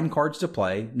all fine cards to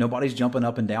play. Nobody's jumping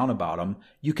up and down about them.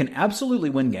 You can absolutely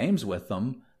win games with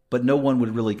them, but no one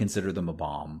would really consider them a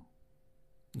bomb.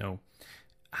 No.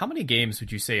 How many games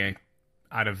would you say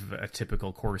out of a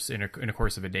typical course in a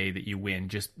course of a day that you win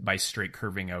just by straight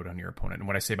curving out on your opponent? And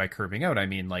when I say by curving out, I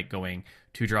mean like going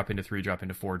 2-drop into 3-drop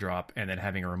into 4-drop and then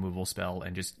having a removal spell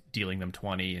and just dealing them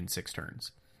 20 in 6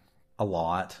 turns. A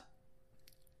lot.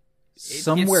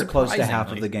 Somewhere close to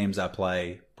half of the games I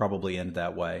play probably end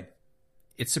that way.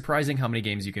 It's surprising how many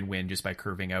games you can win just by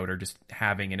curving out or just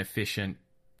having an efficient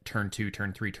turn 2,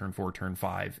 turn 3, turn 4, turn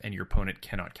 5, and your opponent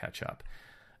cannot catch up.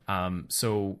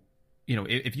 So, you know,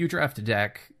 if you draft a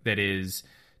deck that is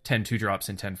 10 2-drops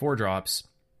and 10 4-drops,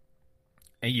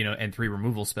 and, you know, and 3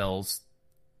 removal spells,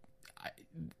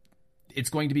 it's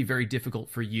going to be very difficult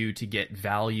for you to get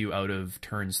value out of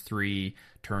turns 3,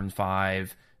 turn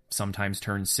 5, sometimes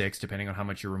turn 6, depending on how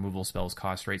much your removal spells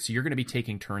cost, right? So you're going to be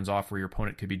taking turns off where your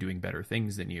opponent could be doing better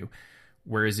things than you.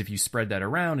 Whereas if you spread that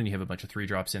around and you have a bunch of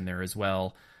 3-drops in there as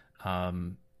well,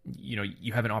 you know,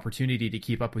 you have an opportunity to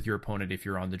keep up with your opponent if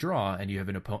you're on the draw, and you have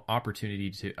an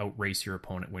opportunity to outrace your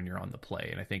opponent when you're on the play.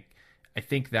 And I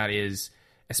think that is,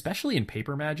 especially in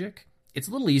paper Magic, it's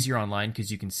a little easier online because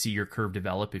you can see your curve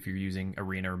develop if you're using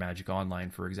Arena or Magic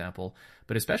Online, for example.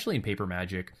 But especially in paper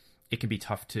Magic, it can be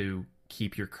tough to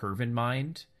keep your curve in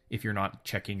mind if you're not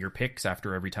checking your picks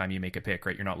after every time you make a pick,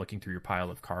 right? You're not looking through your pile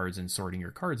of cards and sorting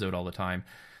your cards out all the time.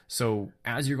 So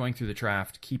as you're going through the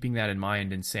draft, keeping that in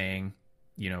mind and saying,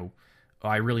 you know, oh,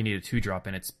 I really need a 2-drop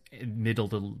and it's middle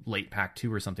to late pack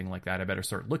 2 or something like that, I better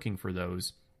start looking for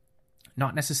those.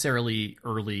 Not necessarily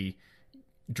early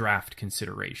draft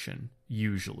consideration,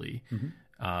 usually.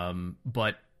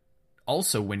 But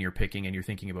also when you're picking and you're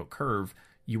thinking about curve,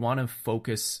 you want to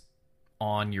focus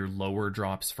on your lower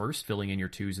drops first, filling in your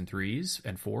 2s and 3s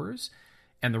and 4s.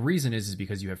 And the reason is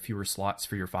because you have fewer slots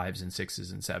for your 5s and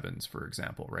 6s and 7s, for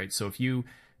example, right? So if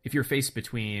you're faced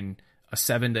between a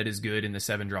 7 that is good in the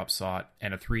 7-drop slot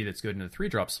and a 3 that's good in the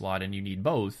 3-drop slot, and you need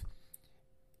both,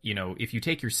 you know, if you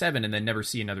take your 7 and then never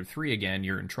see another 3 again,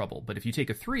 you're in trouble. But if you take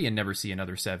a 3 and never see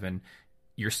another 7,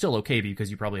 you're still okay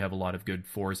because you probably have a lot of good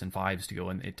 4s and 5s to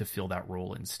go in to fill that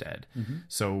role instead.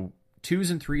 So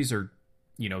 2s and 3s are,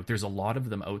 you know, there's a lot of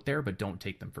them out there, but don't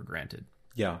take them for granted.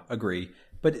 Yeah, agree.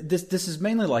 But this is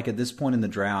mainly like at this point in the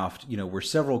draft, you know, we're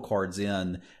several cards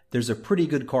in. There's a pretty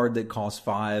good card that costs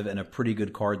 5 and a pretty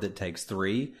good card that takes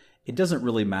 3. It doesn't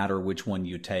really matter which one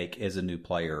you take as a new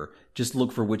player. Just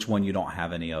look for which one you don't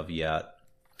have any of yet.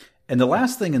 And the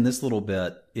last thing in this little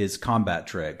bit is combat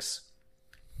tricks.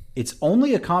 It's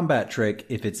only a combat trick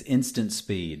if it's instant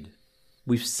speed.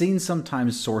 We've seen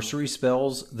sometimes sorcery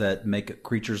spells that make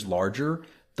creatures larger.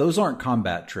 Those aren't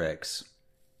combat tricks.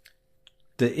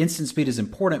 The instant speed is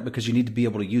important because you need to be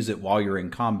able to use it while you're in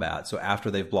combat, so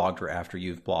after they've blocked or after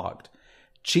you've blocked.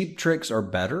 Cheap tricks are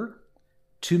better.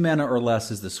 2 mana or less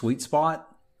is the sweet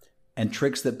spot, and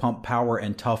tricks that pump power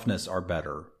and toughness are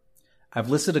better.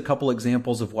 I've listed a couple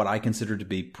examples of what I consider to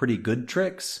be pretty good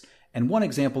tricks, and one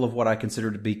example of what I consider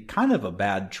to be kind of a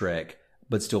bad trick,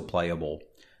 but still playable.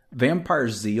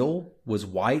 Vampire's Zeal was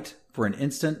white for an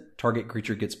instant. Target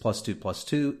creature gets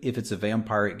 +2/+2. If it's a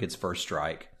vampire, it gets first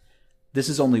strike. This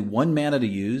is only 1 mana to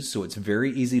use, so it's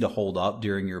very easy to hold up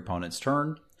during your opponent's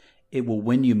turn. It will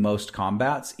win you most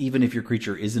combats, even if your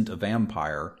creature isn't a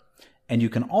vampire. And you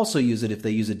can also use it if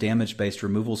they use a damage-based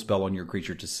removal spell on your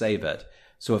creature to save it.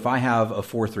 So if I have a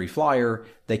 4/3 flyer,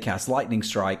 they cast Lightning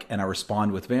Strike, and I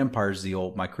respond with Vampire's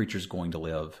Zeal, my creature's going to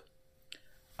live.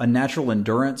 Unnatural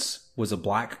Endurance was a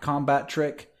black combat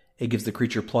trick. It gives the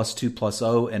creature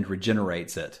 +2/+0 and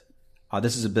regenerates it.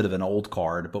 This is a bit of an old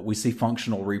card, but we see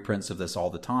functional reprints of this all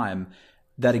the time.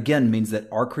 That again means that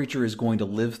our creature is going to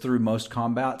live through most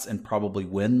combats and probably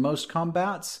win most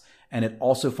combats, and it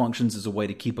also functions as a way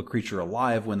to keep a creature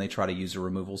alive when they try to use a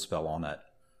removal spell on it.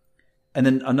 And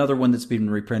then another one that's been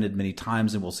reprinted many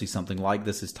times, and we'll see something like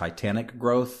this, is Titanic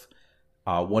Growth.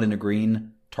 1 in a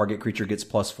green, target creature gets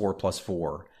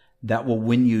 +4/+4. That will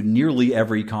win you nearly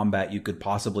every combat you could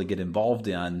possibly get involved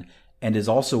in, and is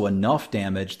also enough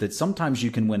damage that sometimes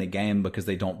you can win a game because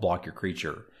they don't block your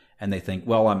creature. And they think,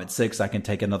 well, I'm at 6, I can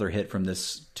take another hit from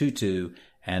this 2/2,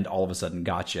 and all of a sudden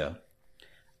gotcha.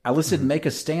 I listed Make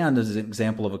a Stand as an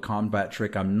example of a combat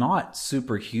trick I'm not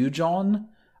super huge on.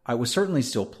 I was certainly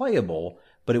still playable,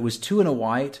 but it was 2 and a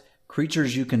white.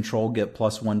 Creatures you control get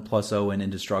 +1/+0 and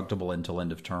indestructible until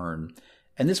end of turn.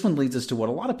 And this one leads us to what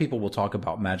a lot of people will talk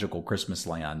about Magical Christmas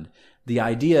Land. The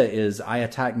idea is I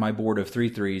attack my board of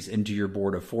 3/3s into your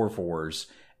board of 4/4s,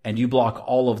 and you block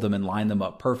all of them and line them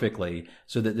up perfectly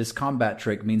so that this combat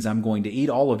trick means I'm going to eat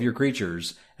all of your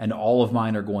creatures and all of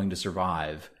mine are going to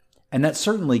survive. And that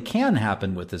certainly can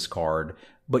happen with this card,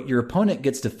 but your opponent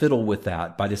gets to fiddle with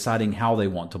that by deciding how they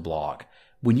want to block.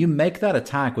 When you make that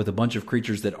attack with a bunch of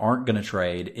creatures that aren't going to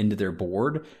trade into their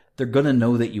board, they're going to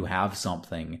know that you have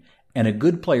something. And a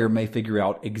good player may figure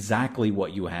out exactly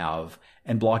what you have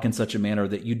and block in such a manner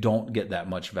that you don't get that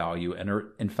much value and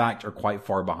in fact are quite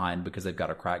far behind because they've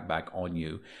got a crackback on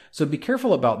you. So be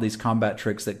careful about these combat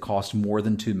tricks that cost more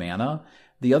than 2 mana.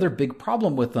 The other big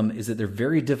problem with them is that they're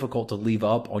very difficult to leave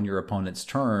up on your opponent's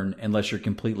turn unless you're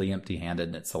completely empty-handed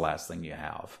and it's the last thing you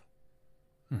have.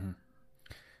 Mm-hmm.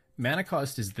 Mana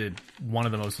cost is one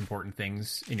of the most important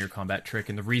things in your combat trick,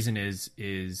 and the reason is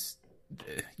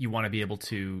you want to be able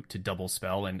to double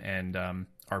spell, and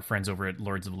our friends over at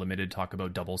Lords of Limited talk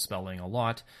about double spelling a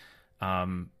lot,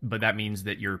 but that means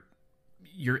that you're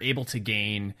able to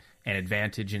gain an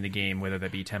advantage in the game, whether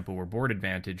that be tempo or board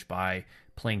advantage, by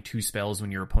playing 2 spells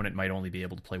when your opponent might only be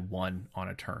able to play 1 on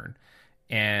a turn.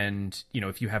 And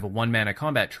if you have a 1 mana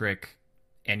combat trick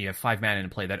and you have 5 mana in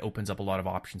play, that opens up a lot of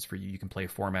options for you. You can play a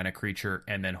 4 mana creature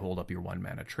and then hold up your 1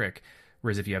 mana trick.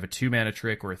 Whereas if you have a 2 mana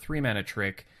trick or a 3 mana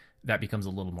trick, that becomes a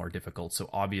little more difficult. So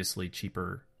obviously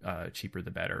cheaper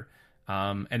the better.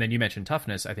 And then you mentioned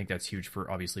toughness. I think that's huge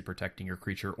for obviously protecting your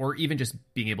creature, or even just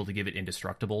being able to give it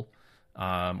indestructible,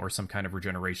 or some kind of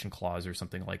regeneration clause or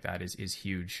something like that is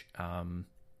huge.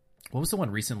 What was the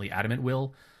one recently? Adamant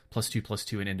Will,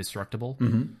 +2/+2 and indestructible.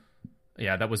 Mm-hmm.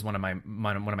 Yeah, that was one of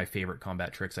my favorite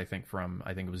combat tricks. I think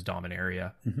it was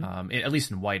Dominaria, mm-hmm. At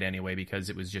least in white anyway, because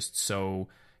it was just so.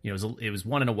 It was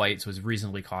 1 and a white, so it was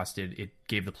reasonably costed. It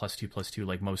gave the +2/+2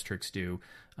 like most tricks do,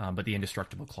 but the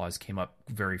indestructible clause came up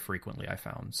very frequently, I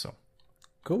found. So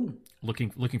cool.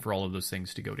 Looking for all of those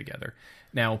things to go together.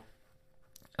 Now,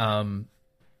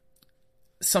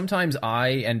 sometimes I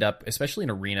end up, especially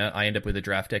in Arena, with a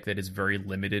draft deck that is very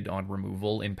limited on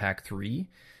removal in pack 3.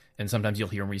 And sometimes you'll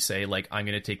hear me say, like, I'm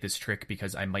going to take this trick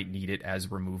because I might need it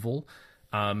as removal.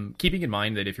 Keeping in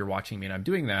mind that if you're watching me and I'm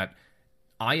doing that,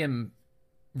 I am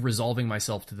resolving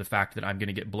myself to the fact that I'm going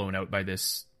to get blown out by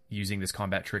this, using this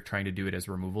combat trick, trying to do it as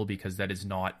removal, because that is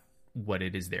not what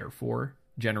it is there for,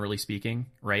 generally speaking,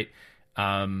 right?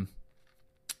 And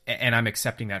I'm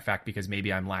accepting that fact because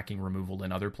maybe I'm lacking removal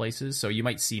in other places. So you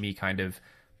might see me kind of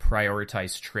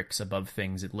prioritize tricks above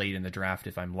things late in the draft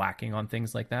if I'm lacking on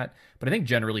things like that. But I think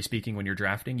generally speaking, when you're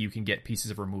drafting, you can get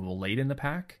pieces of removal late in the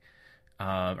pack,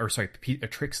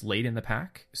 tricks late in the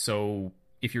pack. So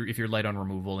if you're light on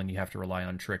removal and you have to rely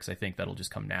on tricks, I think that'll just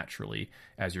come naturally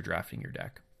as you're drafting your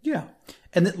deck. Yeah.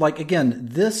 And again,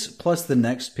 this plus the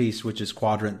next piece, which is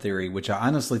Quadrant Theory, which I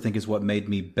honestly think is what made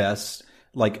me best,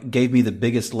 gave me the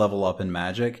biggest level up in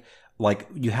Magic.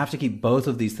 You have to keep both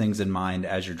of these things in mind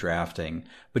as you're drafting.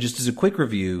 But just as a quick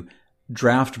review,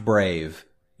 draft Brave.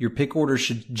 Your pick order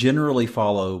should generally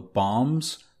follow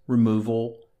bombs,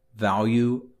 removal,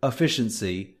 value,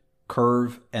 efficiency,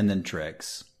 curve, and then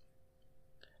tricks.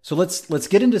 So let's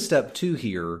get into step 2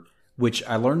 here, which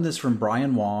I learned this from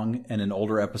Brian Wong in an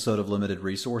older episode of Limited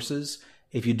Resources.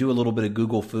 If you do a little bit of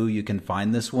Google Foo, you can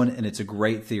find this one, and it's a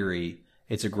great theory.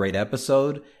 It's a great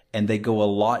episode, and they go a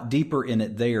lot deeper in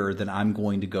it there than I'm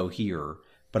going to go here.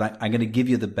 But I'm going to give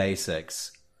you the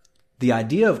basics. The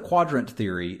idea of quadrant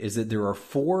theory is that there are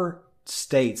 4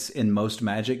 states in most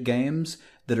Magic games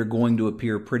that are going to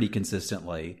appear pretty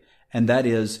consistently. And that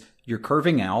is, you're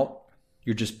curving out.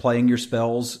 You're just playing your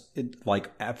spells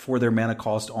for their mana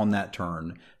cost on that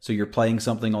turn. So you're playing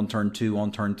something on turn 2,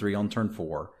 on turn 3, on turn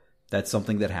 4. That's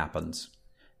something that happens.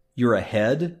 You're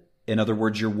ahead. In other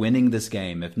words, you're winning this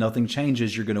game. If nothing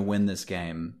changes, you're going to win this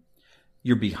game.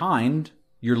 You're behind.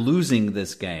 You're losing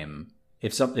this game.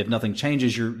 If nothing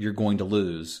changes, you're going to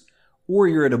lose. Or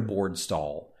you're at a board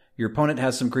stall. Your opponent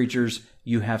has some creatures.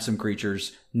 You have some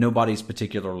creatures. Nobody's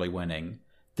particularly winning.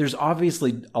 There's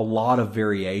obviously a lot of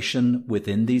variation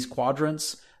within these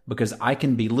quadrants because I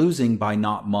can be losing by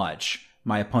not much.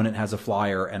 My opponent has a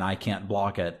flyer and I can't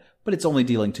block it, but it's only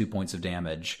dealing 2 points of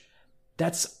damage.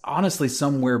 That's honestly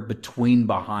somewhere between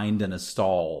behind and a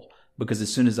stall, because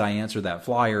as soon as I answer that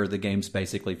flyer, the game's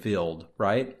basically filled,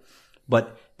 right?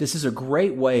 But this is a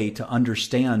great way to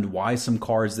understand why some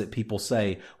cards that people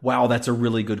say, wow, that's a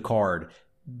really good card.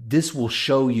 This will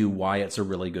show you why it's a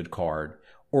really good card.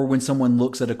 Or when someone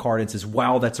looks at a card and says,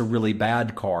 wow, that's a really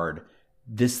bad card,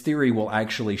 this theory will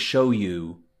actually show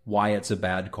you why it's a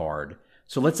bad card.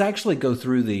 So let's actually go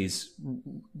through these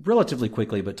relatively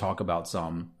quickly, but talk about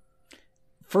some.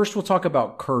 First, we'll talk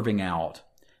about curving out.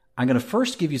 I'm going to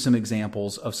first give you some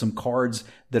examples of some cards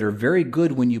that are very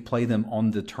good when you play them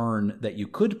on the turn that you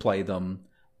could play them,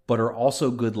 but are also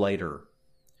good later.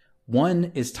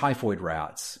 One is Typhoid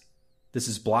Rats. This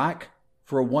is black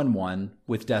for a 1/1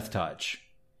 with Death Touch.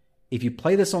 If you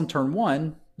play this on turn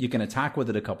 1, you can attack with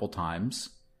it a couple times.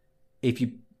 If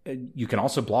you can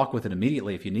also block with it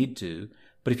immediately if you need to.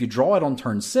 But if you draw it on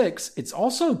turn 6, it's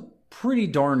also pretty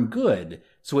darn good.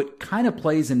 So it kind of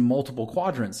plays in multiple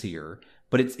quadrants here.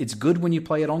 But it's good when you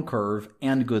play it on curve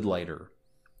and good later.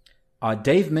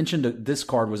 Dave mentioned this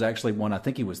card was actually one I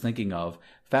think he was thinking of.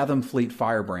 Fathom Fleet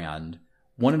Firebrand.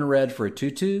 1 in a red for a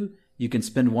 2/2. You can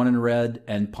spend 1 in a red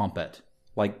and pump it.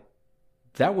 Like,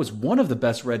 that was one of the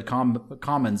best red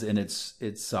commons in its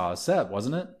set,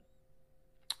 wasn't it?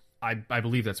 I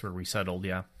believe that's where we settled,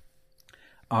 yeah.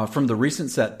 From the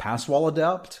recent set, Passwall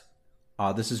Adept.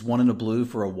 This is 1 in a blue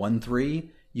for a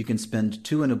 1/3. You can spend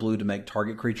 2 in a blue to make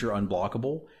target creature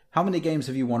unblockable. How many games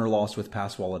have you won or lost with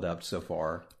Passwall Adept so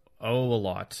far? Oh, a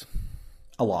lot.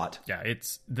 A lot. Yeah,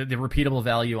 it's the repeatable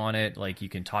value on it. Like, you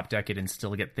can top deck it and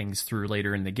still get things through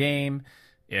later in the game.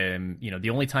 The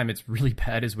only time it's really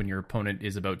bad is when your opponent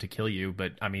is about to kill you.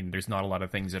 But, I mean, there's not a lot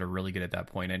of things that are really good at that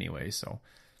point anyway, so.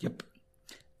 Yep.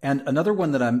 And another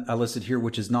one that I listed here,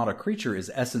 which is not a creature,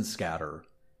 is Essence Scatter.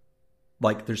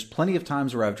 Like, there's plenty of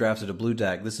times where I've drafted a blue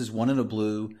deck. This is 1 in a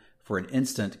blue for an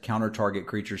instant counter target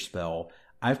creature spell.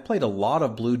 I've played a lot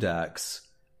of blue decks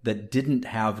that didn't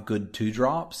have good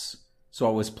 2-drops. So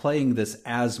I was playing this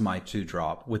as my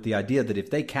 2-drop with the idea that if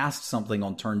they cast something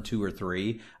on turn 2 or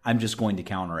 3, I'm just going to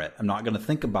counter it. I'm not going to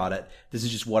think about it. This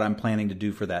is just what I'm planning to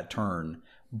do for that turn.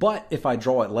 But if I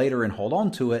draw it later and hold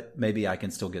on to it, maybe I can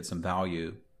still get some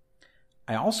value.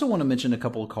 I also want to mention a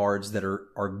couple of cards that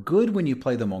are good when you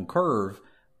play them on curve,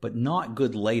 but not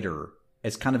good later,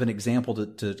 as kind of an example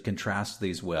to contrast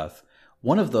these with.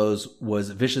 One of those was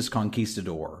Vicious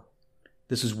Conquistador.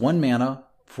 This is 1 mana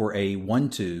for a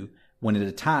 1/2. When it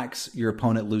attacks, your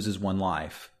opponent loses 1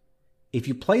 life. If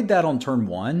you played that on turn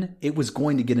 1, it was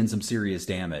going to get in some serious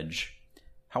damage.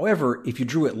 However, if you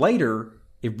drew it later,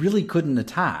 it really couldn't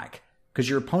attack, because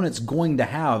your opponent's going to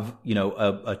have,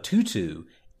 a 2/2.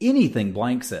 Anything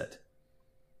blanks it.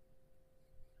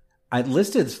 I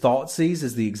listed Thoughtseize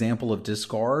as the example of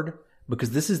discard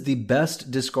because this is the best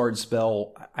discard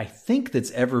spell I think that's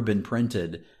ever been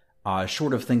printed,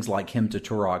 short of things like Hymn to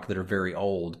Turok that are very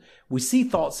old. We see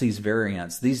Thoughtseize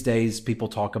variants. These days, people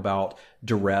talk about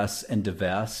Duress and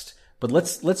Divest, but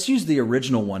let's use the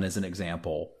original one as an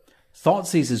example.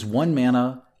 Thoughtseize is 1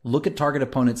 mana, look at target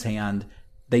opponent's hand,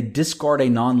 they discard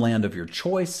a non-land of your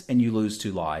choice, and you lose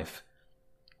 2 life.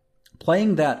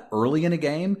 Playing that early in a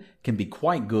game can be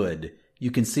quite good. You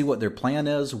can see what their plan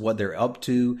is, what they're up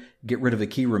to, get rid of a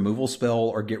key removal spell,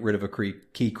 or get rid of a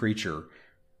key creature.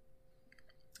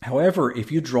 However,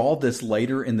 if you draw this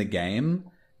later in the game,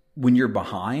 when you're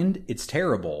behind, it's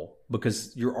terrible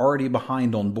because you're already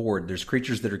behind on board. There's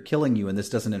creatures that are killing you and this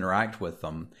doesn't interact with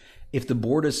them. If the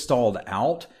board is stalled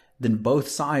out, then both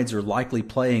sides are likely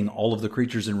playing all of the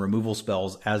creatures and removal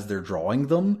spells as they're drawing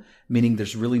them, meaning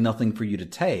there's really nothing for you to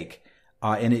take.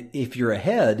 If you're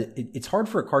ahead, it's hard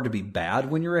for a card to be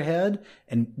bad when you're ahead,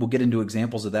 and we'll get into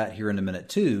examples of that here in a minute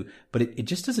too, but it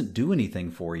just doesn't do anything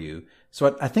for you.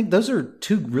 So I think those are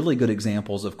 2 really good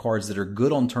examples of cards that are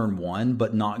good on turn 1,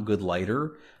 but not good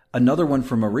later. Another one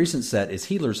from a recent set is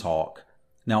Healer's Hawk.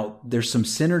 Now, there's some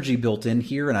synergy built in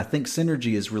here, and I think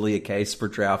synergy is really a case for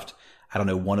draft,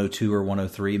 102 or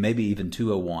 103, maybe even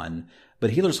 201.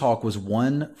 But Healer's Hawk was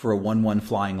 1 for a 1/1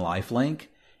 flying lifelink.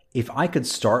 If I could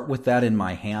start with that in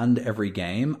my hand every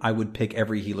game, I would pick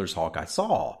every Healer's Hawk I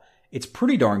saw. It's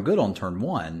pretty darn good on turn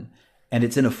 1, and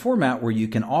it's in a format where you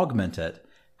can augment it.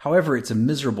 However, it's a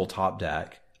miserable top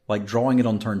deck. Like, drawing it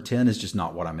on turn 10 is just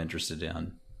not what I'm interested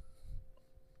in.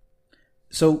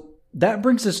 So that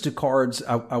brings us to cards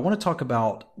I want to talk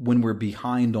about when we're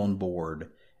behind on board.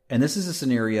 And this is a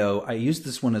scenario, I used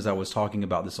this one as I was talking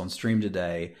about this on stream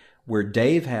today, where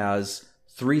Dave has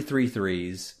 3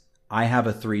 3/3s, I have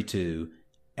a 3/2,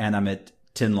 and I'm at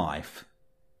 10 life.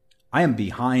 I am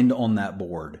behind on that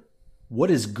board.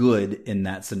 What is good in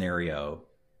that scenario?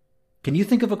 Can you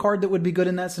think of a card that would be good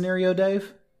in that scenario,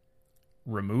 Dave?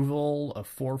 Removal, a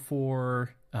 4/4,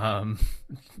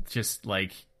 just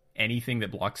like anything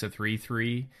that blocks a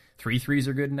 3/3. 3/3s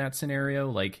are good in that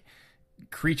scenario, like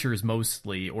creatures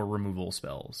mostly, or removal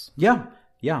spells. Yeah.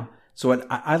 So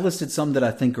I listed some that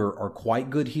I think are quite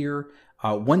good here.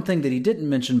 One thing that he didn't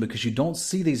mention, because you don't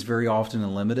see these very often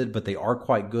in Limited, but they are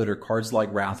quite good, are cards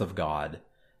like Wrath of God.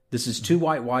 This is 2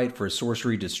 white for a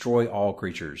sorcery, destroy all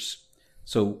creatures.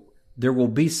 So there will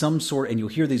be some sort, and you'll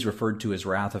hear these referred to as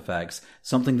wrath effects,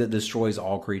 something that destroys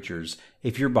all creatures.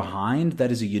 If you're behind,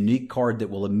 that is a unique card that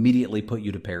will immediately put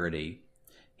you to parity.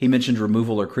 He mentioned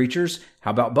removal or creatures. How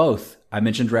about both? I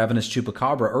mentioned Ravenous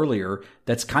Chupacabra earlier.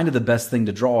 That's kind of the best thing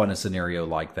to draw in a scenario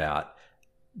like that.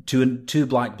 2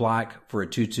 black for a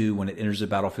 2/2 when it enters the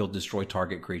battlefield, destroy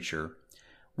target creature.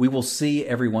 We will see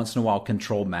every once in a while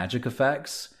control magic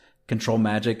effects. Control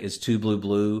magic is 2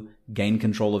 blue, gain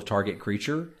control of target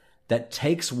creature. That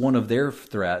takes one of their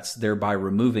threats, thereby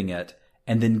removing it,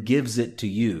 and then gives it to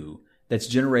you. That's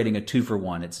generating a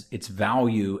 2-for-1. It's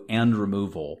value and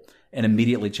removal, and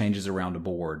immediately changes around a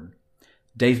board.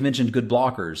 Dave mentioned good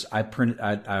blockers.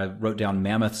 I wrote down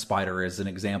Mammoth Spider as an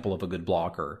example of a good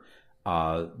blocker.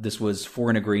 This was 4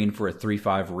 and a green for a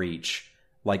 3/5 reach.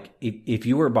 Like, if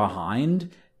you were behind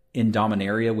in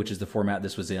Dominaria, which is the format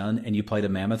this was in, and you played a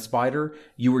Mammoth Spider,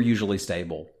 you were usually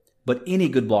stable. But any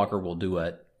good blocker will do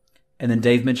it. And then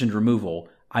Dave mentioned removal.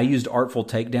 I used Artful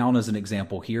Takedown as an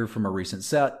example here from a recent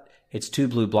set. It's 2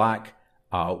 blue-black.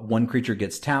 One creature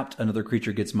gets tapped, another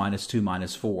creature gets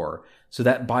 -2/-4. So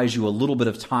that buys you a little bit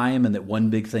of time, and that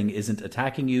one big thing isn't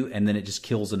attacking you, and then it just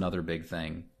kills another big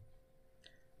thing.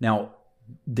 Now,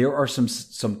 there are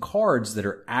some cards that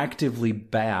are actively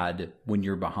bad when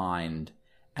you're behind.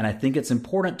 And I think it's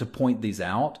important to point these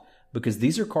out, because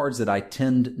these are cards that I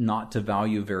tend not to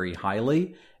value very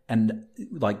highly. And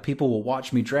like, people will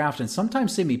watch me draft and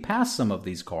sometimes see me pass some of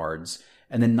these cards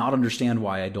and then not understand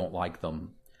why I don't like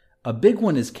them. A big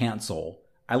one is Cancel.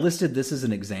 I listed this as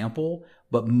an example,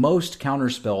 but most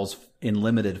counterspells in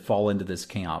Limited fall into this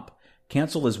camp.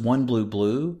 Cancel is 1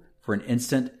 blue for an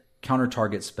instant counter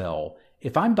target spell.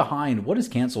 If I'm behind, what is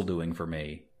Cancel doing for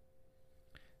me?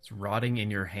 It's rotting in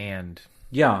your hand.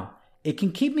 Yeah, it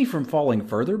can keep me from falling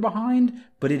further behind,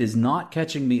 but it is not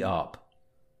catching me up.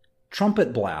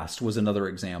 Trumpet Blast was another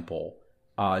example.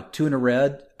 2 and a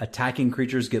red, attacking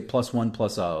creatures get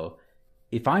 +1/+0.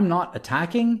 If I'm not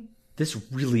attacking,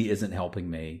 this really isn't helping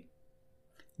me.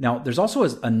 Now, there's also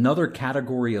another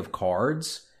category of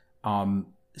cards.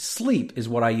 Sleep is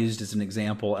what I used as an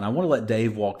example, and I want to let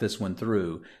Dave walk this one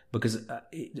through, because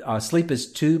Sleep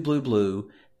is 2 blue,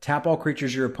 tap all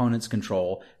creatures your opponents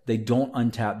control. They don't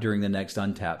untap during the next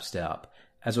untap step.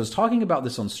 As I was talking about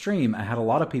this on stream, I had a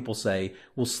lot of people say,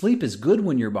 well, Sleep is good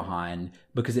when you're behind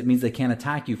because it means they can't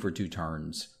attack you for 2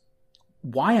 turns.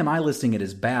 Why am I listing it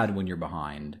as bad when you're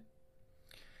behind?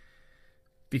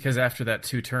 Because after that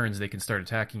 2 turns, they can start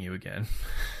attacking you again.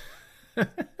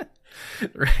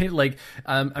 Right? Like,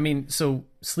 so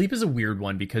Sleep is a weird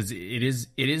one because it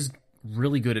is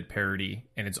really good at parity,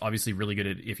 and it's obviously really good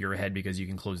at if you're ahead because you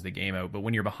can close the game out. But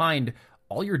when you're behind,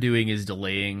 all you're doing is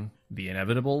delaying the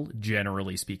inevitable,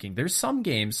 generally speaking. There's some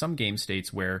game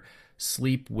states where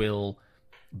Sleep will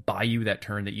buy you that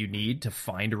turn that you need to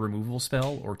find a removal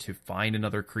spell or to find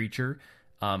another creature.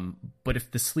 But if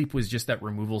the Sleep was just that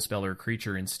removal spell or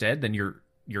creature instead, then you're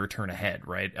a turn ahead,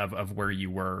 right, of where you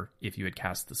were if you had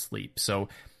cast the Sleep. So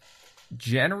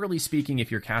generally speaking,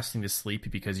 if you're casting the Sleep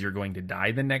because you're going to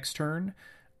die the next turn,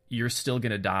 you're still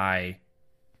going to die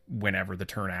whenever the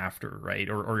turn after, right?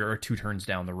 Or 2 turns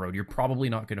down the road. You're probably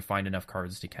not going to find enough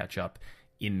cards to catch up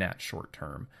in that short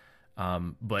term.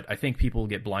 But I think people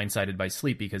get blindsided by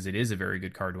Sleep because it is a very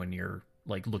good card when you're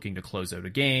like looking to close out a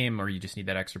game, or you just need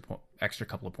that extra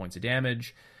couple of points of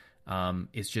damage.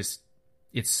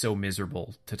 It's so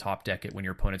miserable to top deck it when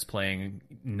your opponent's playing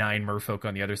 9 merfolk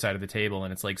on the other side of the table,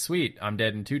 and it's like, sweet, I'm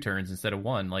dead in 2 turns instead of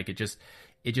 1. Like, it just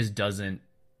doesn't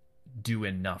do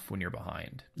enough when you're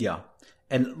behind. Yeah.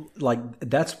 And like,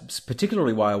 that's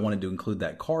particularly why I wanted to include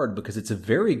that card, because it's a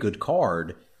very good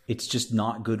card. It's just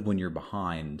not good when you're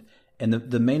behind. And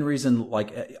the main reason,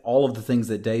 like all of the things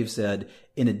that Dave said,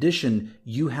 in addition,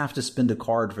 you have to spend a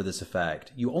card for this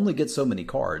effect. You only get so many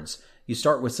cards. You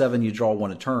start with 7, you draw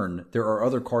 1 a turn. There are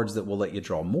other cards that will let you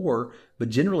draw more, but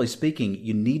generally speaking,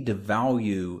 you need to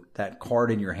value that card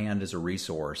in your hand as a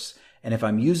resource. And if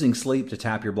I'm using Sleep to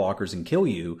tap your blockers and kill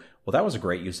you, well, that was a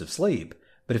great use of Sleep.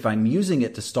 But if I'm using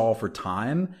it to stall for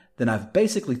time, then I've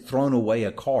basically thrown away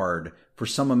a card for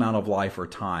some amount of life or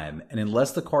time. And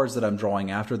unless the cards that I'm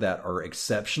drawing after that are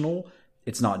exceptional,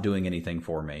 it's not doing anything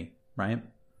for me, right?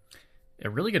 A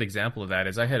really good example of that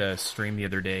is I had a stream the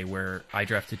other day where I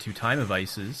drafted 2 Time of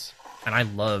Ices, and I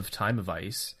love Time of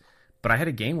Ice, but I had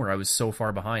a game where I was so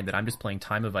far behind that I'm just playing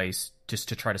Time of Ice just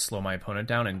to try to slow my opponent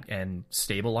down and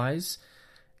stabilize.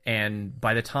 And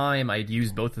by the time I'd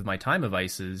used both of my Time of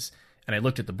Ices, and I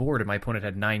looked at the board and my opponent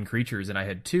had 9 creatures and I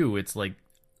had 2, it's like,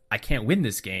 I can't win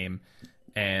this game,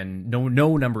 and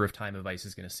no number of Time of Ice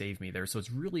is going to save me there. So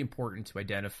it's really important to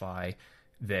identify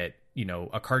that, you know,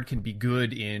 a card can be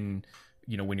good in,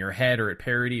 you know, when you're ahead or at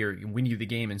parity or win you the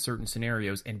game in certain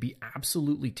scenarios, and be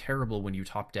absolutely terrible when you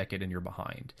top deck it and you're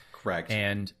behind. Correct.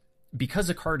 And because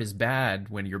a card is bad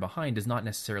when you're behind does not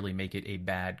necessarily make it a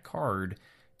bad card.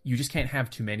 You just can't have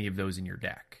too many of those in your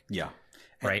deck. Yeah.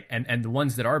 Right. And the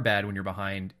ones that are bad when you're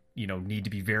behind, you know, need to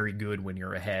be very good when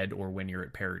you're ahead or when you're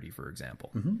at parity, for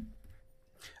example. Mm-hmm.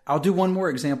 I'll do one more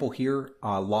example here.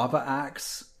 Lava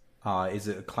Axe is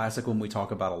a classic one we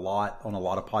talk about a lot on a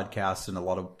lot of podcasts and a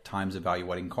lot of times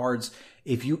evaluating cards.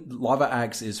 Lava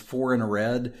Axe is 4 in a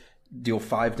red, deal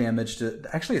 5 damage to...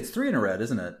 Actually, it's 3 in a red,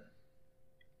 isn't it?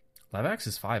 Lava Axe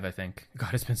is 5, I think.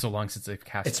 God, it's been so long since I've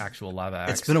cast actual Lava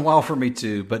Axe. It's been a while for me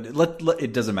too, but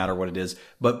it doesn't matter what it is.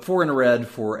 But 4 in a red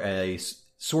for a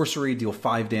sorcery, deal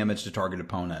 5 damage to target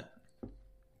opponent.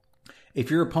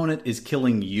 If your opponent is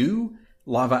killing you,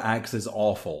 Lava Axe is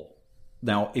awful.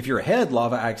 Now, if you're ahead,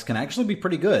 Lava Axe can actually be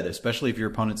pretty good, especially if your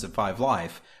opponent's at 5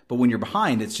 life. But when you're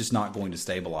behind, it's just not going to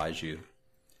stabilize you.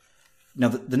 Now,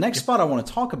 the next spot I want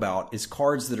to talk about is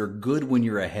cards that are good when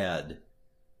you're ahead.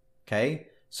 Okay?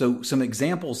 So some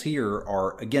examples here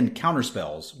are, again,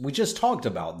 counterspells. We just talked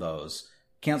about those.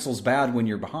 Cancel's bad when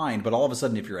you're behind, but all of a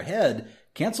sudden if you're ahead,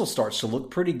 cancel starts to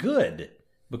look pretty good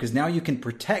because now you can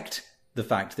protect the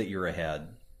fact that you're ahead.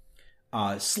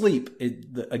 Sleep,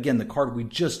 again, the card we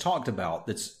just talked about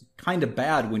that's kind of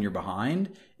bad when you're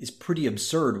behind is pretty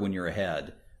absurd when you're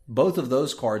ahead. Both of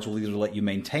those cards will either let you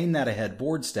maintain that ahead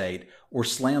board state or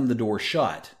slam the door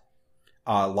shut.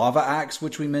 Lava Axe,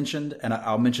 which we mentioned, and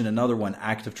I'll mention another one,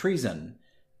 Act of Treason.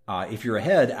 If you're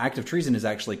ahead, Act of Treason is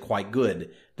actually quite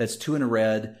good. That's 2 in a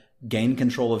red, gain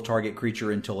control of target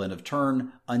creature until end of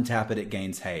turn, untap it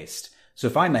gains haste. So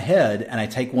if I'm ahead and I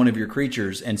take one of your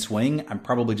creatures and swing, I'm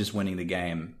probably just winning the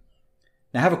game.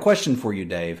 Now I have a question for you,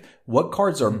 Dave. What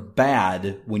cards are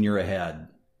bad when you're ahead?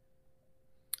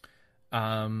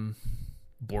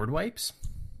 Board wipes?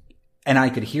 And I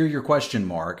could hear your question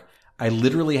mark. I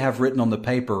literally have written on the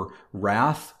paper,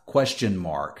 Wrath, ?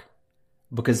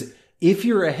 Because if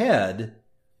you're ahead,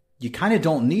 you kind of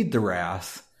don't need the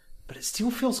Wrath, but it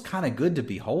still feels kind of good to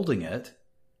be holding it.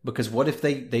 Because what if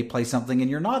they play something and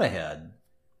you're not ahead?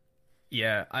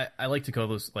 Yeah, I like to call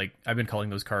those, like, I've been calling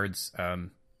those cards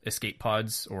escape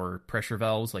pods or pressure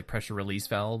valves, like pressure release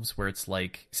valves, where it's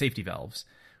like safety valves,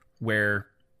 where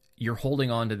you're holding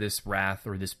on to this Wrath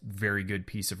or this very good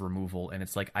piece of removal, and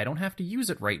it's like, I don't have to use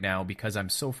it right now because I'm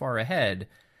so far ahead,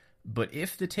 but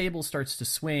if the table starts to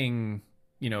swing,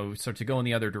 you know, start to go in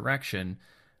the other direction,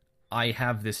 I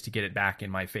have this to get it back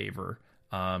in my favor.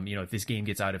 You know, if this game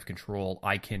gets out of control,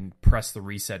 I can press the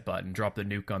reset button, drop the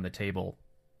nuke on the table,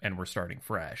 and we're starting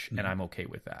fresh, and I'm okay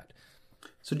with that.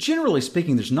 So generally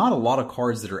speaking, there's not a lot of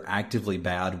cards that are actively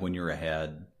bad when you're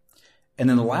ahead. And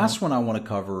then the last one I want to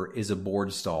cover is a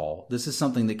board stall. This is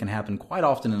something that can happen quite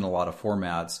often in a lot of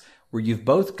formats where you've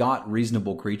both got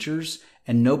reasonable creatures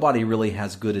and nobody really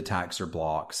has good attacks or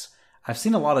blocks. I've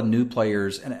seen a lot of new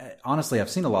players, and honestly,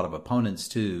 I've seen a lot of opponents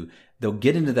too. They'll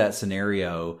get into that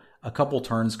scenario, a couple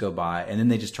turns go by, and then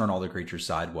they just turn all their creatures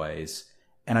sideways.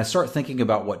 And I start thinking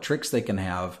about what tricks they can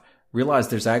have, realize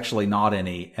there's actually not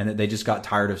any, and that they just got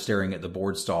tired of staring at the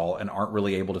board stall and aren't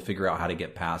really able to figure out how to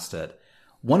get past it.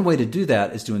 One way to do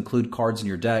that is to include cards in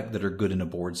your deck that are good in a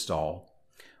board stall.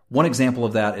 One example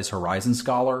of that is Horizon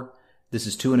Scholar. This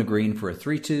is 2 and a green for a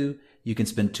 3/2. You can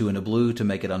spend 2 and a blue to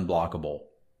make it unblockable.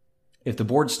 If the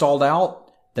board stalled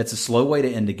out, that's a slow way to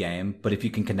end a game, but if you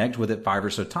can connect with it 5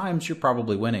 or so times, you're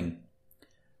probably winning.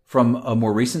 From a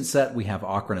more recent set, we have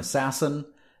Akron Assassin.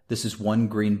 This is 1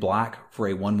 green-black for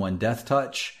a 1/1 death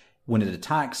touch. When it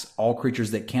attacks, all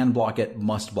creatures that can block it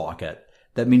must block it.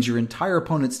 That means your entire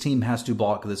opponent's team has to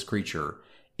block this creature.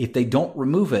 If they don't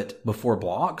remove it before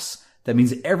blocks, that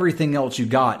means everything else you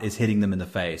got is hitting them in the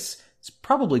face. It's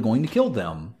probably going to kill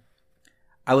them.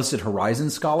 I listed Horizon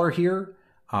Scholar here,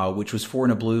 which was 4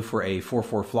 and a blue for a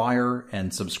 4/4 flyer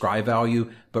and some scry value,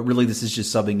 but really this is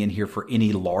just subbing in here for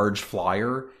any large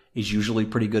flyer, is usually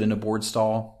pretty good in a board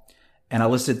stall. And I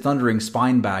listed Thundering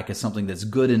Spineback as something that's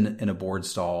good in a board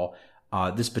stall.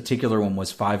 This particular one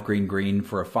was 5 green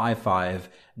for a 5/5.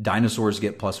 Dinosaurs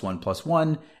get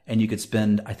 +1/+1, and you could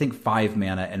spend, I think, 5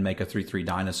 mana and make a 3/3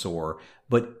 dinosaur.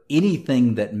 But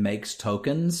anything that makes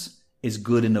tokens is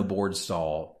good in a board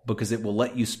stall because it will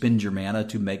let you spend your mana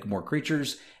to make more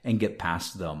creatures and get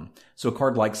past them. So a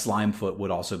card like Slimefoot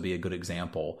would also be a good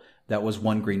example. That was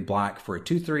 1 green-black for a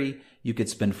 2/3. You could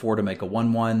spend 4 to make a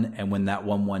 1/1, and when that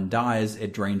 1/1 dies,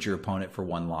 it drains your opponent for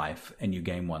 1 life, and you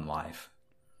gain 1 life.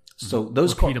 So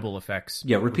those repeatable effects.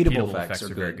 Yeah, repeatable effects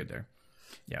are very good there.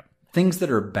 Yeah. Things that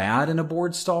are bad in a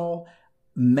board stall,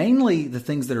 Mainly the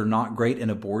things that are not great in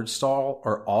a board stall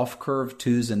are off-curve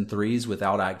 2s and 3s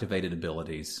without activated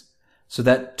abilities. So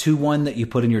that 2-1 that you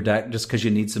put in your deck just because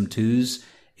you need some 2s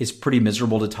is pretty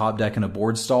miserable to top deck in a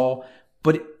board stall.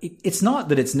 But it's not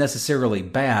that it's necessarily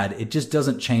bad. It just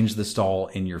doesn't change the stall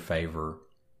in your favor.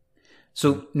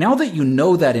 So now that you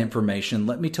know that information,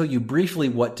 let me tell you briefly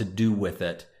what to do with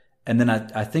it. And then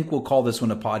I think we'll call this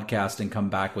one a podcast and come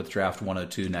back with Draft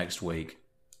 102 next week.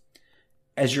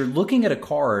 As you're looking at a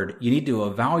card, you need to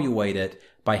evaluate it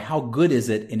by how good is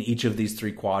it in each of these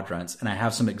 3 quadrants. And I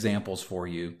have some examples for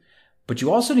you. But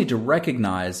you also need to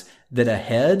recognize that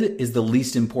ahead is the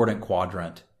least important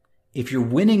quadrant. If you're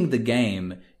winning the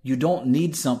game, you don't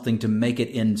need something to make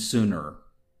it end sooner.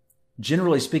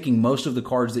 Generally speaking, most of the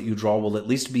cards that you draw will at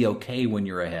least be okay when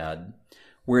you're ahead.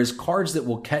 Whereas cards that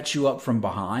will catch you up from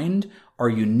behind are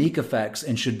unique effects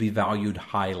and should be valued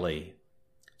highly.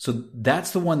 So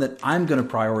that's the one that I'm going to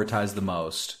prioritize the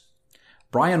most.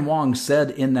 Brian Wong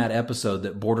said in that episode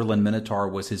that Borderland Minotaur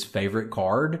was his favorite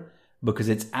card because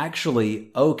it's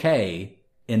actually okay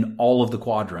in all of the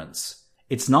quadrants.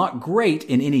 It's not great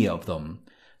in any of them.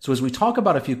 So as we talk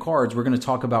about a few cards, we're going to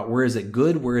talk about where is it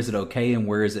good, where is it okay, and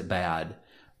where is it bad.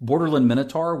 Borderland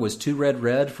Minotaur was 2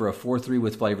 red for a 4/3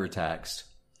 with flavor text.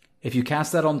 If you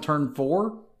cast that on turn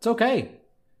 4, it's okay.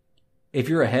 If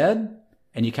you're ahead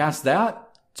and you cast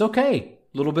that, it's okay.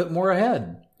 A little bit more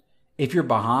ahead. If you're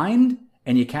behind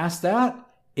and you cast that,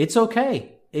 it's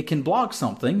okay. It can block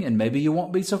something and maybe you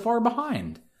won't be so far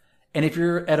behind. And if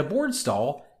you're at a board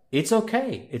stall, it's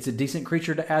okay. It's a decent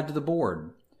creature to add to the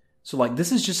board. So like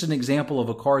this is just an example of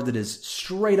a card that is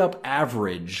straight up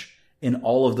average in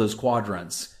all of those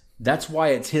quadrants. That's why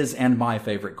it's his and my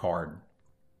favorite card.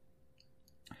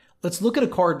 Let's look at a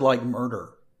card like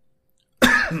Murder.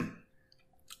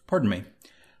 Pardon me.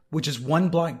 Which is 1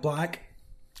 black.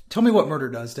 Tell me what Murder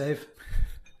does, Dave.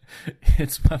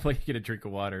 It's probably get a drink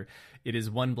of water. It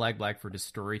is 1 black for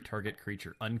destroy target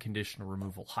creature, unconditional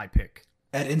removal, high pick.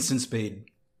 At instant speed.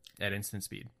 At instant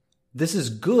speed. This is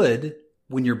good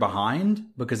when you're behind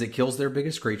because it kills their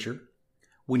biggest creature.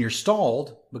 When you're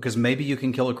stalled because maybe you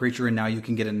can kill a creature and now you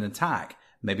can get an attack.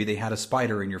 Maybe they had a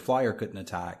spider and your flyer couldn't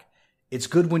attack. It's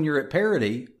good when you're at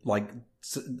parity, like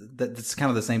that's kind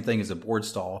of the same thing as a board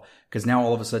stall because now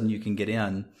all of a sudden you can get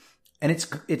in. And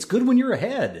it's good when you're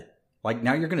ahead. Like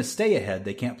now you're going to stay ahead.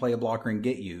 They can't play a blocker and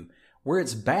get you. Where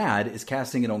it's bad is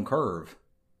casting it on curve.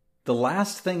 The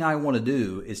last thing I want to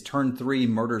do is turn 3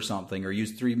 murder something or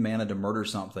use 3 mana to murder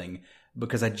something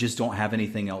because I just don't have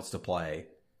anything else to play.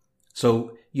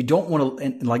 So you don't want to,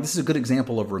 and like this is a good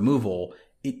example of removal.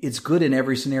 It's good in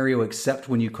every scenario except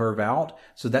when you curve out.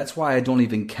 So that's why I don't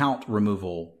even count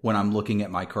removal when I'm looking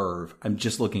at my curve. I'm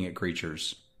just looking at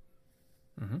creatures.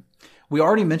 Mm-hmm. We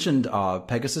already mentioned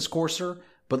Pegasus Courser,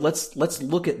 but let's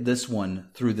look at this one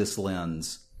through this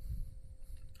lens.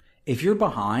 If you're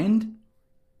behind,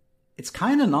 it's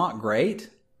kind of not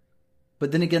great,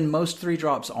 but then again, most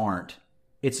 3-drops aren't.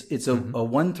 It's a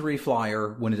 1/3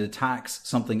 flyer. When it attacks,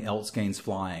 something else gains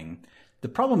flying. The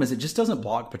problem is it just doesn't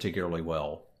block particularly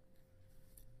well.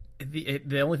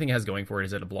 The only thing it has going for it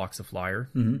is that it blocks a flyer,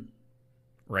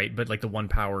 right? But like the 1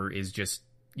 power is just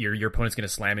your opponent's going to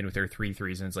slam in with their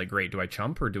 3/3s, and it's like, great, do I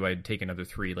chump or do I take another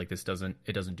 3? Like it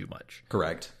doesn't do much.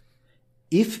 Correct.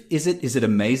 Is it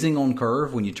amazing on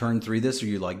curve when you turn 3 this? Or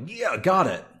you like, yeah, got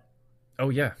it? Oh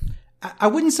yeah. I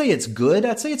wouldn't say it's good.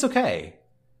 I'd say it's okay.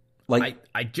 Like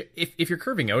if you're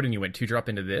curving out and you went 2-drop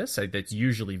into this, that's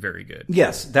usually very good.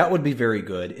 Yes, that would be very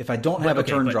good. If I don't have a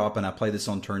turn drop and I play this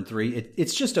on turn 3,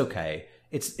 it's just okay.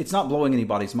 It's not blowing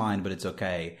anybody's mind, but it's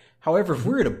okay. However, if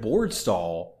we're at a board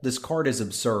stall, this card is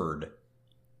absurd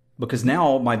because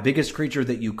now my biggest creature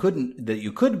that you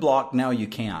could block, now you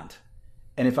can't.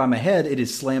 And if I'm ahead, it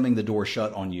is slamming the door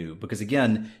shut on you because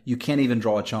again, you can't even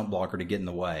draw a chump blocker to get in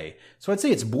the way. So I'd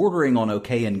say it's bordering on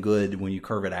okay and good when you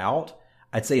curve it out.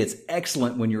 I'd say it's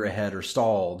excellent when you're ahead or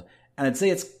stalled. And I'd say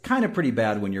it's kind of pretty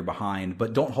bad when you're behind,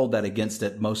 but don't hold that against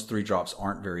it. Most 3-drops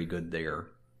aren't very good there.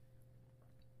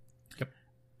 Yep.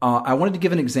 I wanted to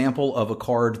give an example of a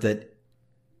card that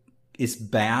is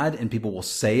bad and people will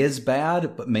say is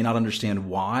bad, but may not understand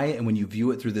why. And when you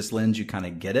view it through this lens, you kind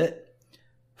of get it.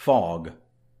 Fog.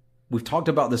 We've talked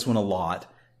about this one a lot.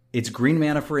 It's green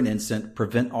mana for an instant,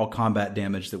 prevent all combat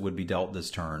damage that would be dealt this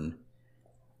turn.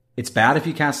 It's bad if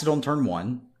you cast it on turn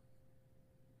 1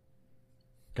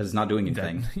 because it's not doing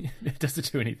anything. It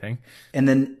doesn't do anything. And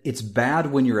then it's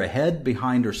bad when you're ahead,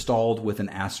 behind, or stalled with an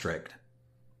asterisk.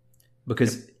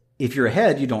 Because if you're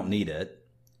ahead, you don't need it.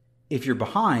 If you're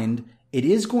behind, it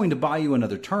is going to buy you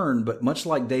another turn, but much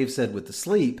like Dave said with the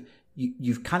sleep,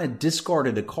 you've kind of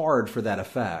discarded a card for that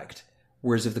effect.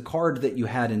 Whereas if the card that you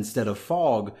had instead of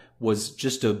Fog was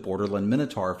just a Borderland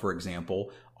Minotaur, for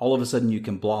example, all of a sudden you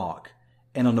can block.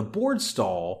 And on a board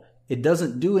stall, it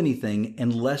doesn't do anything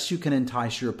unless you can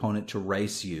entice your opponent to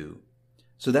race you.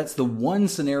 So that's the one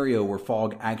scenario where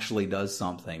Fog actually does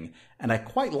something. And I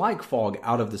quite like Fog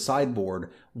out of the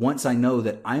sideboard once I know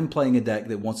that I'm playing a deck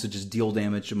that wants to just deal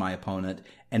damage to my opponent,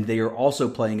 and they are also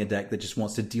playing a deck that just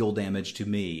wants to deal damage to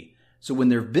me. So when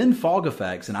there have been Fog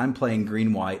effects and I'm playing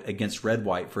green-white against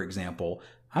red-white, for example,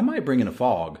 I might bring in a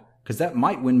Fog, because that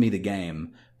might win me the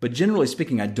game. But generally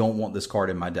speaking, I don't want this card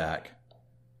in my deck.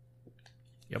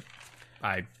 Yep.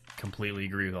 I completely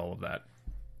agree with all of that.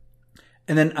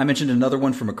 And then I mentioned another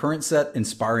one from a current set,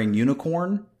 Inspiring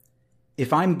Unicorn.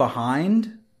 If I'm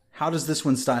behind, how does this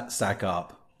one stack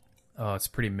up? Oh, it's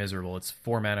pretty miserable. It's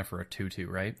 4 mana for a 2/2,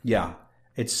 right? Yeah.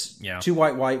 It's 2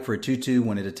 white for a 2/2.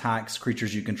 When it attacks,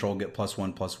 creatures you control get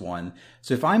 +1/+1.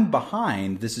 So if I'm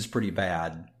behind, this is pretty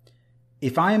bad.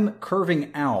 If I'm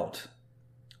curving out,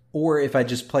 or if I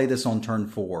just play this on turn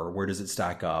 4, where does it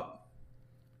stack up?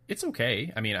 It's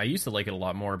okay. I mean, I used to like it a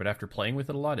lot more, but after playing with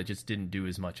it a lot, it just didn't do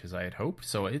as much as I had hoped.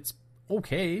 So it's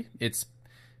okay. It's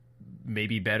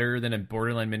maybe better than a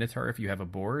Borderland Minotaur if you have a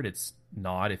board. It's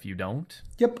not if you don't.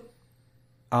 Yep.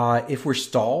 If we're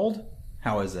stalled,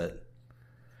 how is it?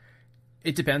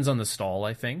 It depends on the stall,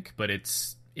 I think, but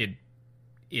it's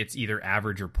either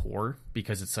average or poor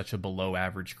because it's such a below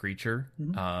average creature.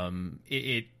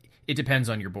 Mm-hmm. It depends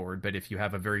on your board, but if you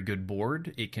have a very good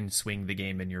board, it can swing the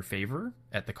game in your favor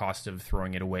at the cost of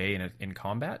throwing it away in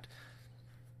combat.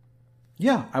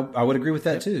 Yeah, I would agree with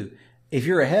that too. If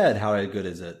you're ahead, how good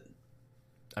is it?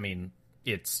 I mean,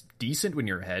 it's decent when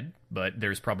you're ahead, but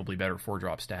there's probably better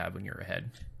 4-drops to have when you're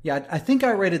ahead. Yeah, I think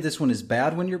I rated this one as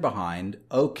bad when you're behind,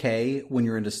 okay when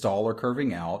you're into stall or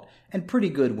curving out, and pretty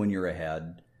good when you're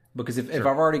ahead. Because if I've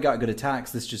already got good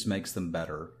attacks, this just makes them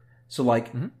better. So,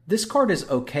 this card is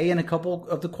okay in a couple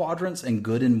of the quadrants and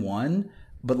good in one,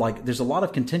 but, there's a lot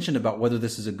of contention about whether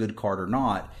this is a good card or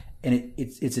not. And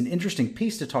it's an interesting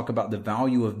piece to talk about the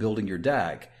value of building your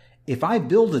deck. If I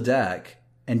build a deck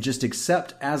and just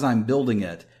accept as I'm building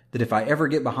it that if I ever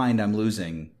get behind, I'm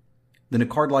losing, then a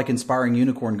card like Inspiring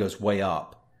Unicorn goes way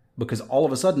up. Because all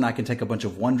of a sudden I can take a bunch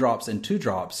of 1-drops and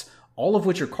 2-drops, all of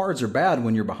which are cards are bad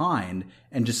when you're behind,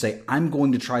 and just say, I'm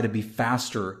going to try to be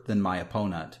faster than my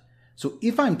opponent. So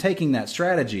if I'm taking that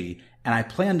strategy and I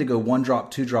plan to go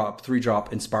 1-drop, 2-drop,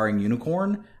 3-drop Inspiring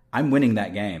Unicorn, I'm winning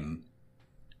that game,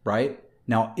 right?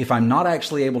 Now, if I'm not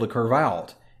actually able to curve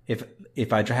out,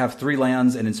 if I have 3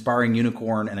 lands, an Inspiring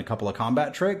Unicorn, and a couple of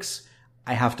combat tricks,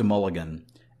 I have to mulligan.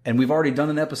 And we've already done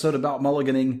an episode about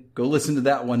mulliganing. Go listen to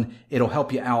that one. It'll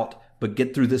help you out, but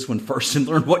get through this one first and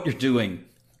learn what you're doing.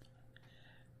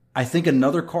 I think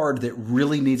another card that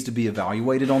really needs to be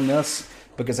evaluated on this,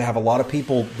 because I have a lot of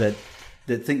people that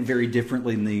think very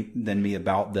differently than me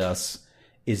about this,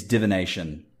 is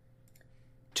Divination.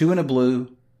 2 and a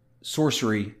blue,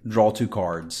 sorcery, draw 2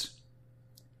 cards.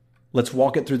 Let's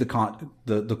walk it through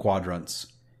the quadrants.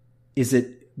 Is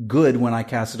it good when I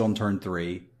cast it on turn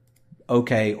 3?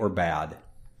 Okay or bad?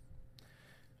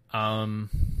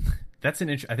 That's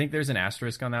I think there's an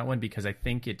asterisk on that one because I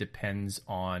think it depends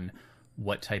on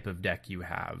what type of deck you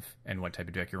have and what type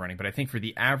of deck you're running. But I think for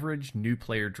the average new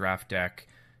player draft deck,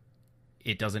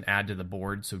 it doesn't add to the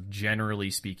board. So generally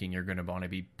speaking, you're going to want to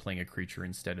be playing a creature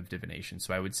instead of Divination.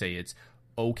 So I would say it's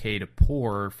okay to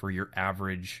pour for your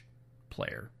average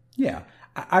player. Yeah,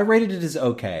 I rated it as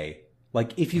okay.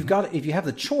 If you have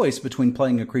the choice between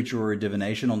playing a creature or a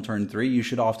Divination on turn 3, you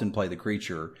should often play the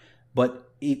creature. But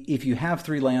if you have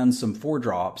 3 lands, some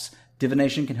 4-drops,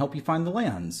 Divination can help you find the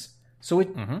lands. So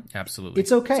absolutely,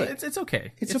 it's okay. So it's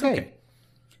okay. It's okay.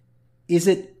 Is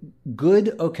it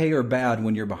good, okay, or bad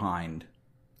when you're behind?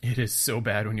 It is so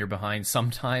bad when you're behind.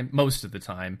 Most of the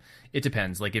time, it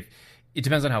depends. It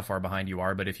depends on how far behind you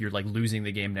are. But if you're losing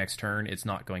the game next turn, it's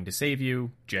not going to save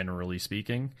you. Generally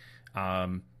speaking,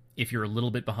 if you're a little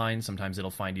bit behind, sometimes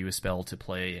it'll find you a spell to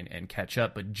play and catch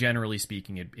up. But generally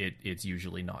speaking, it's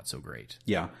usually not so great.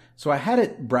 Yeah. So I had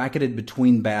it bracketed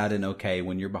between bad and okay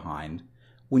when you're behind.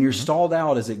 When you're stalled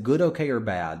out, is it good, okay, or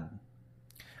bad?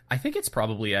 I think it's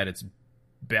probably at its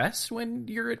best when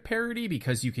you're at parity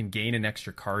because you can gain an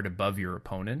extra card above your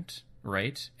opponent,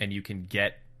 right? And you can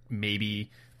get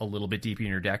maybe a little bit deeper in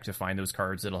your deck to find those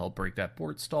cards that'll help break that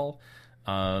board stall.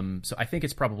 So I think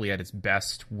it's probably at its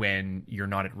best when you're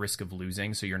not at risk of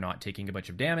losing, so you're not taking a bunch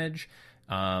of damage,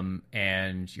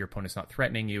 and your opponent's not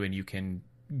threatening you, and you can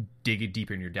dig it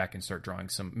deeper in your deck and start drawing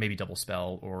some, maybe double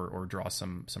spell or draw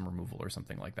some removal or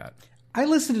something like that. I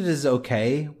listed it as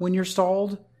okay when you're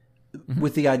stalled.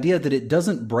 with the idea that it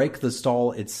doesn't break the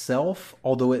stall itself,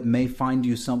 although it may find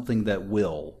you something that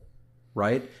will,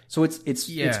 right? So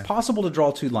it's possible to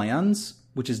draw 2 lands,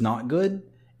 which is not good.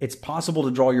 It's possible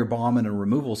to draw your bomb and a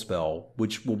removal spell,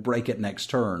 which will break it next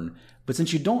turn. But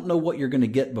since you don't know what you're going to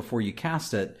get before you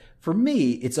cast it, for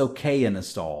me, it's okay in a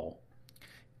stall.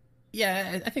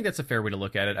 Yeah, I think that's a fair way to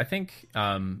look at it. I think,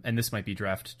 and this might be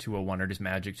Draft 201 or just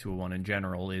Magic 201 in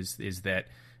general, is that,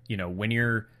 you know, when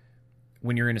you're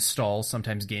in a stall,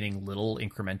 sometimes gaining little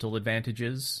incremental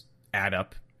advantages add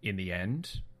up in the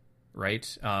end,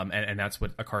 right? And that's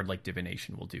what a card like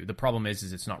Divination will do. The problem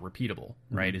is it's not repeatable,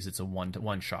 right? Mm-hmm. Is it's a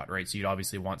one shot, right? So you'd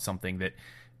obviously want something that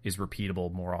is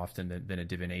repeatable more often than a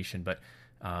Divination. But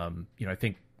you know, I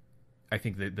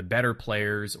think the better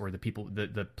players, or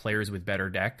the players with better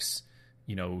decks,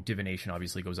 you know, Divination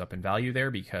obviously goes up in value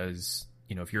there, because,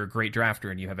 you know, if you're a great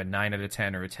drafter and you have a 9 out of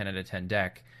 10 or a 10 out of 10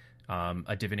 deck,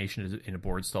 a Divination in a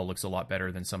board stall looks a lot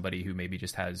better than somebody who maybe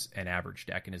just has an average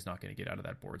deck and is not going to get out of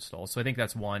that board stall. So I think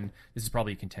that's one. This is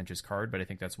probably a contentious card, but I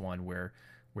think that's one where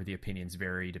the opinions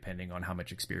vary depending on how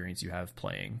much experience you have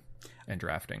playing and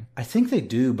drafting. I think they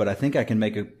do, but I think I can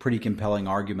make a pretty compelling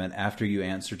argument after you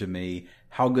answer to me,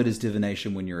 how good is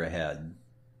Divination when you're ahead?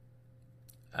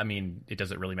 I mean, it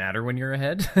doesn't really matter when you're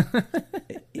ahead.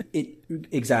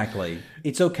 Exactly.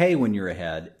 It's okay when you're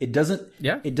ahead. It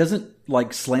doesn't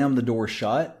like slam the door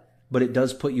shut, but it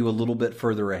does put you a little bit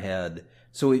further ahead.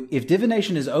 So if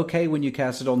Divination is okay when you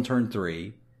cast it on turn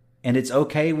 3, and it's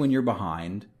okay when you're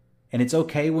behind, and it's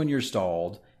okay when you're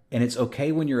stalled, and it's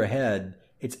okay when you're ahead,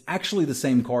 it's actually the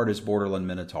same card as Borderland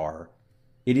Minotaur.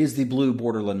 It is the blue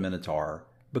Borderland Minotaur,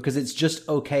 because it's just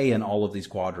okay in all of these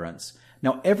quadrants.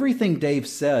 Now, everything Dave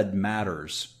said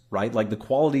matters, right? Like the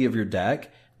quality of your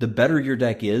deck, the better your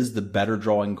deck is, the better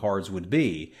drawing cards would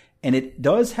be. And it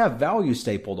does have value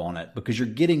stapled on it, because you're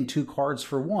getting 2 cards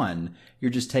for 1. You're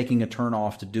just taking a turn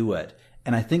off to do it.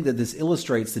 And I think that this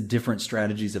illustrates the different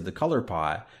strategies of the color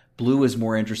pie. Blue is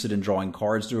more interested in drawing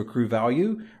cards to accrue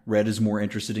value. Red is more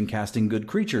interested in casting good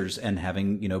creatures and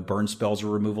having, you know, burn spells or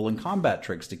removal and combat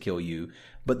tricks to kill you.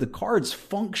 But the cards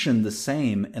function the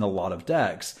same in a lot of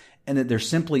decks, and that they're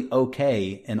simply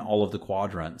okay in all of the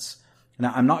quadrants.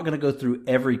 Now, I'm not going to go through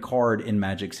every card in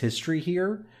Magic's history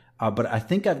here, but I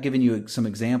think I've given you some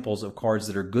examples of cards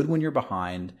that are good when you're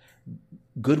behind,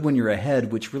 good when you're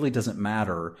ahead, which really doesn't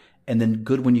matter, and then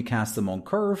good when you cast them on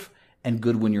curve, and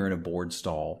good when you're in a board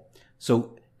stall.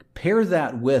 So pair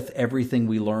that with everything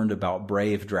we learned about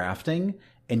Brave drafting,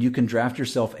 and you can draft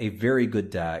yourself a very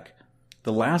good deck.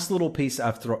 The last little piece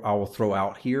I will throw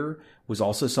out here was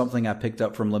also something I picked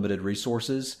up from Limited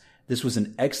Resources. This was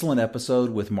an excellent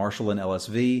episode with Marshall and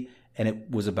LSV, and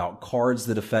it was about cards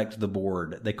that affect the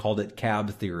board. They called it Cab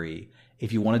Theory.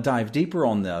 If you want to dive deeper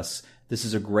on this, this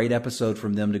is a great episode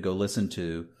from them to go listen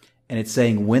to. And it's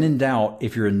saying, when in doubt,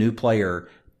 if you're a new player,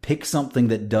 pick something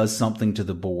that does something to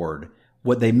the board.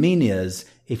 What they mean is,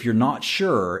 if you're not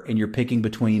sure and you're picking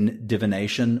between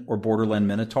Divination or Borderland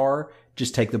Minotaur,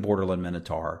 just take the Borderland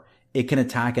Minotaur. It can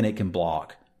attack and it can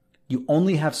block. You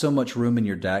only have so much room in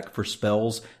your deck for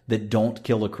spells that don't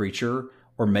kill a creature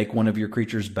or make one of your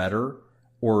creatures better,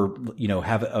 or, you know,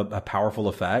 have a powerful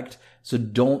effect. So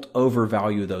don't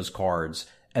overvalue those cards.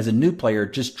 As a new player,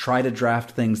 just try to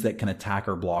draft things that can attack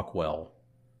or block well.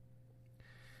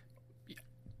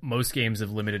 Most games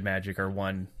of limited Magic are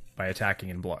won by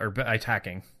attacking and block, or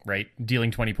attacking, right?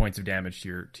 Dealing 20 points of damage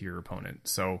to your opponent.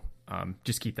 So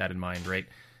just keep that in mind, right?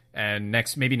 And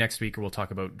maybe next week we'll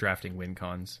talk about drafting win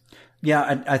cons.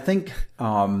 Yeah, I think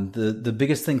the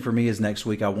biggest thing for me is next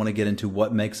week I want to get into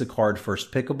what makes a card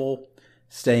first pickable,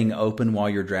 staying open while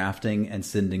you're drafting, and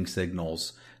sending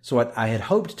signals. So I had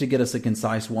hoped to get us a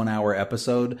concise 1-hour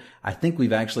episode. I think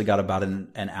we've actually got about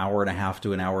an hour and a half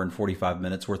to an hour and 45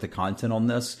 minutes worth of content on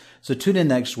this. So tune in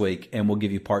next week and we'll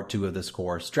give you part 2 of this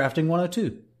course, Drafting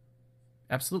 102.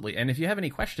 Absolutely. And if you have any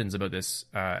questions about this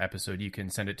episode, you can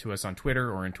send it to us on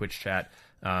Twitter or in Twitch chat,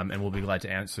 and we'll be glad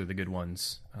to answer the good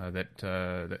ones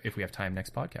that if we have time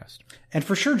next podcast. And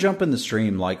for sure, jump in the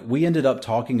stream. Like, we ended up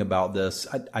talking about this.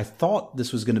 I thought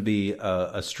this was going to be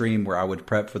a stream where I would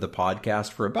prep for the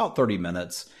podcast for about 30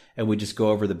 minutes, and we just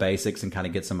go over the basics and kind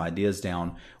of get some ideas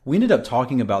down. We ended up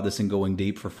talking about this and going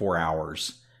deep for 4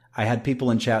 hours. I had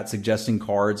people in chat suggesting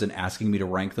cards and asking me to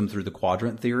rank them through the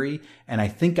quadrant theory, and I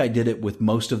think I did it with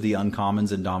most of the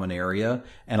uncommons in Dominaria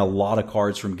and a lot of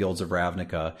cards from Guilds of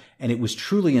Ravnica, and it was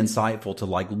truly insightful to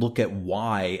look at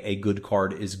why a good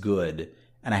card is good.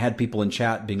 And I had people in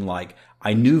chat being like,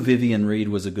 I knew Vivian Reed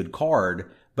was a good card,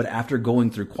 but after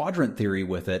going through quadrant theory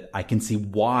with it, I can see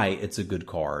why it's a good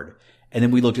card. And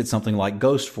then we looked at something like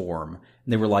Ghost Form,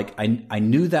 and they were like, I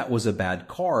knew that was a bad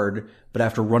card, but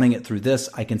after running it through this,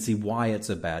 I can see why it's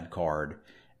a bad card.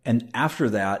 And after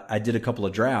that, I did a couple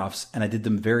of drafts, and I did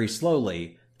them very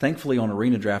slowly. Thankfully, on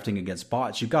arena drafting against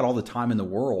bots, you've got all the time in the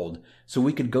world. So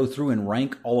we could go through and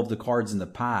rank all of the cards in the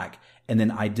pack and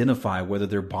then identify whether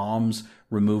they're bombs,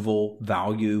 removal,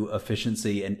 value,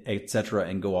 efficiency, and etc.,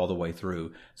 and go all the way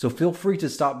through. So feel free to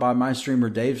stop by my stream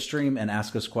or Dave's stream and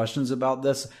ask us questions about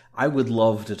this. I would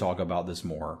love to talk about this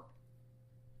more.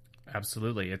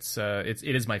 Absolutely. It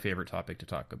is my favorite topic to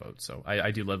talk about. So I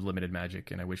do love limited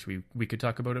Magic, and I wish we could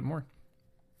talk about it more.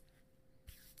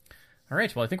 All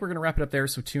right. Well, I think we're going to wrap it up there.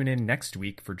 So tune in next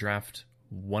week for Draft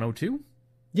 102.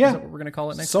 Yeah. Is that what we're going to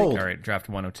call it next Sold. week? All right. Draft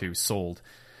 102. Sold.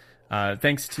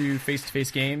 Thanks to Face to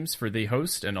Face Games for the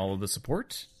host and all of the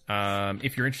support.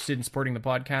 If you're interested in supporting the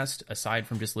podcast, aside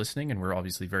from just listening, and we're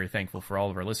obviously very thankful for all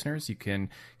of our listeners, you can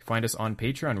find us on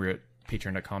Patreon. We're at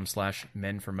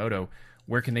patreon.com/menformoto.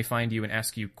 Where can they find you and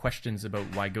ask you questions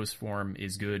about why Ghost Form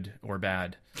is good or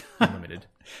bad? Unlimited.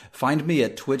 Find me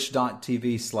at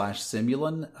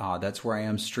twitch.tv/Simulan. That's where I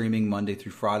am streaming Monday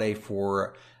through Friday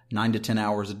for 9 to 10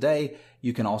 hours a day.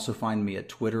 You can also find me at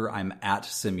Twitter. I'm at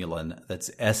Simulan. That's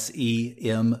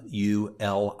SEMULIN.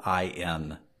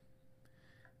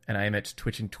 And I am at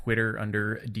Twitch and Twitter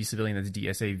under DSavillian. That's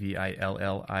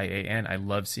DSAVILLIAN. I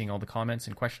love seeing all the comments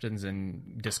and questions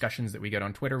and discussions that we get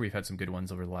on Twitter. We've had some good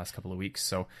ones over the last couple of weeks,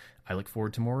 so I look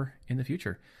forward to more in the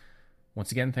future.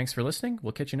 Once again, thanks for listening.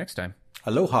 We'll catch you next time.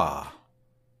 Aloha.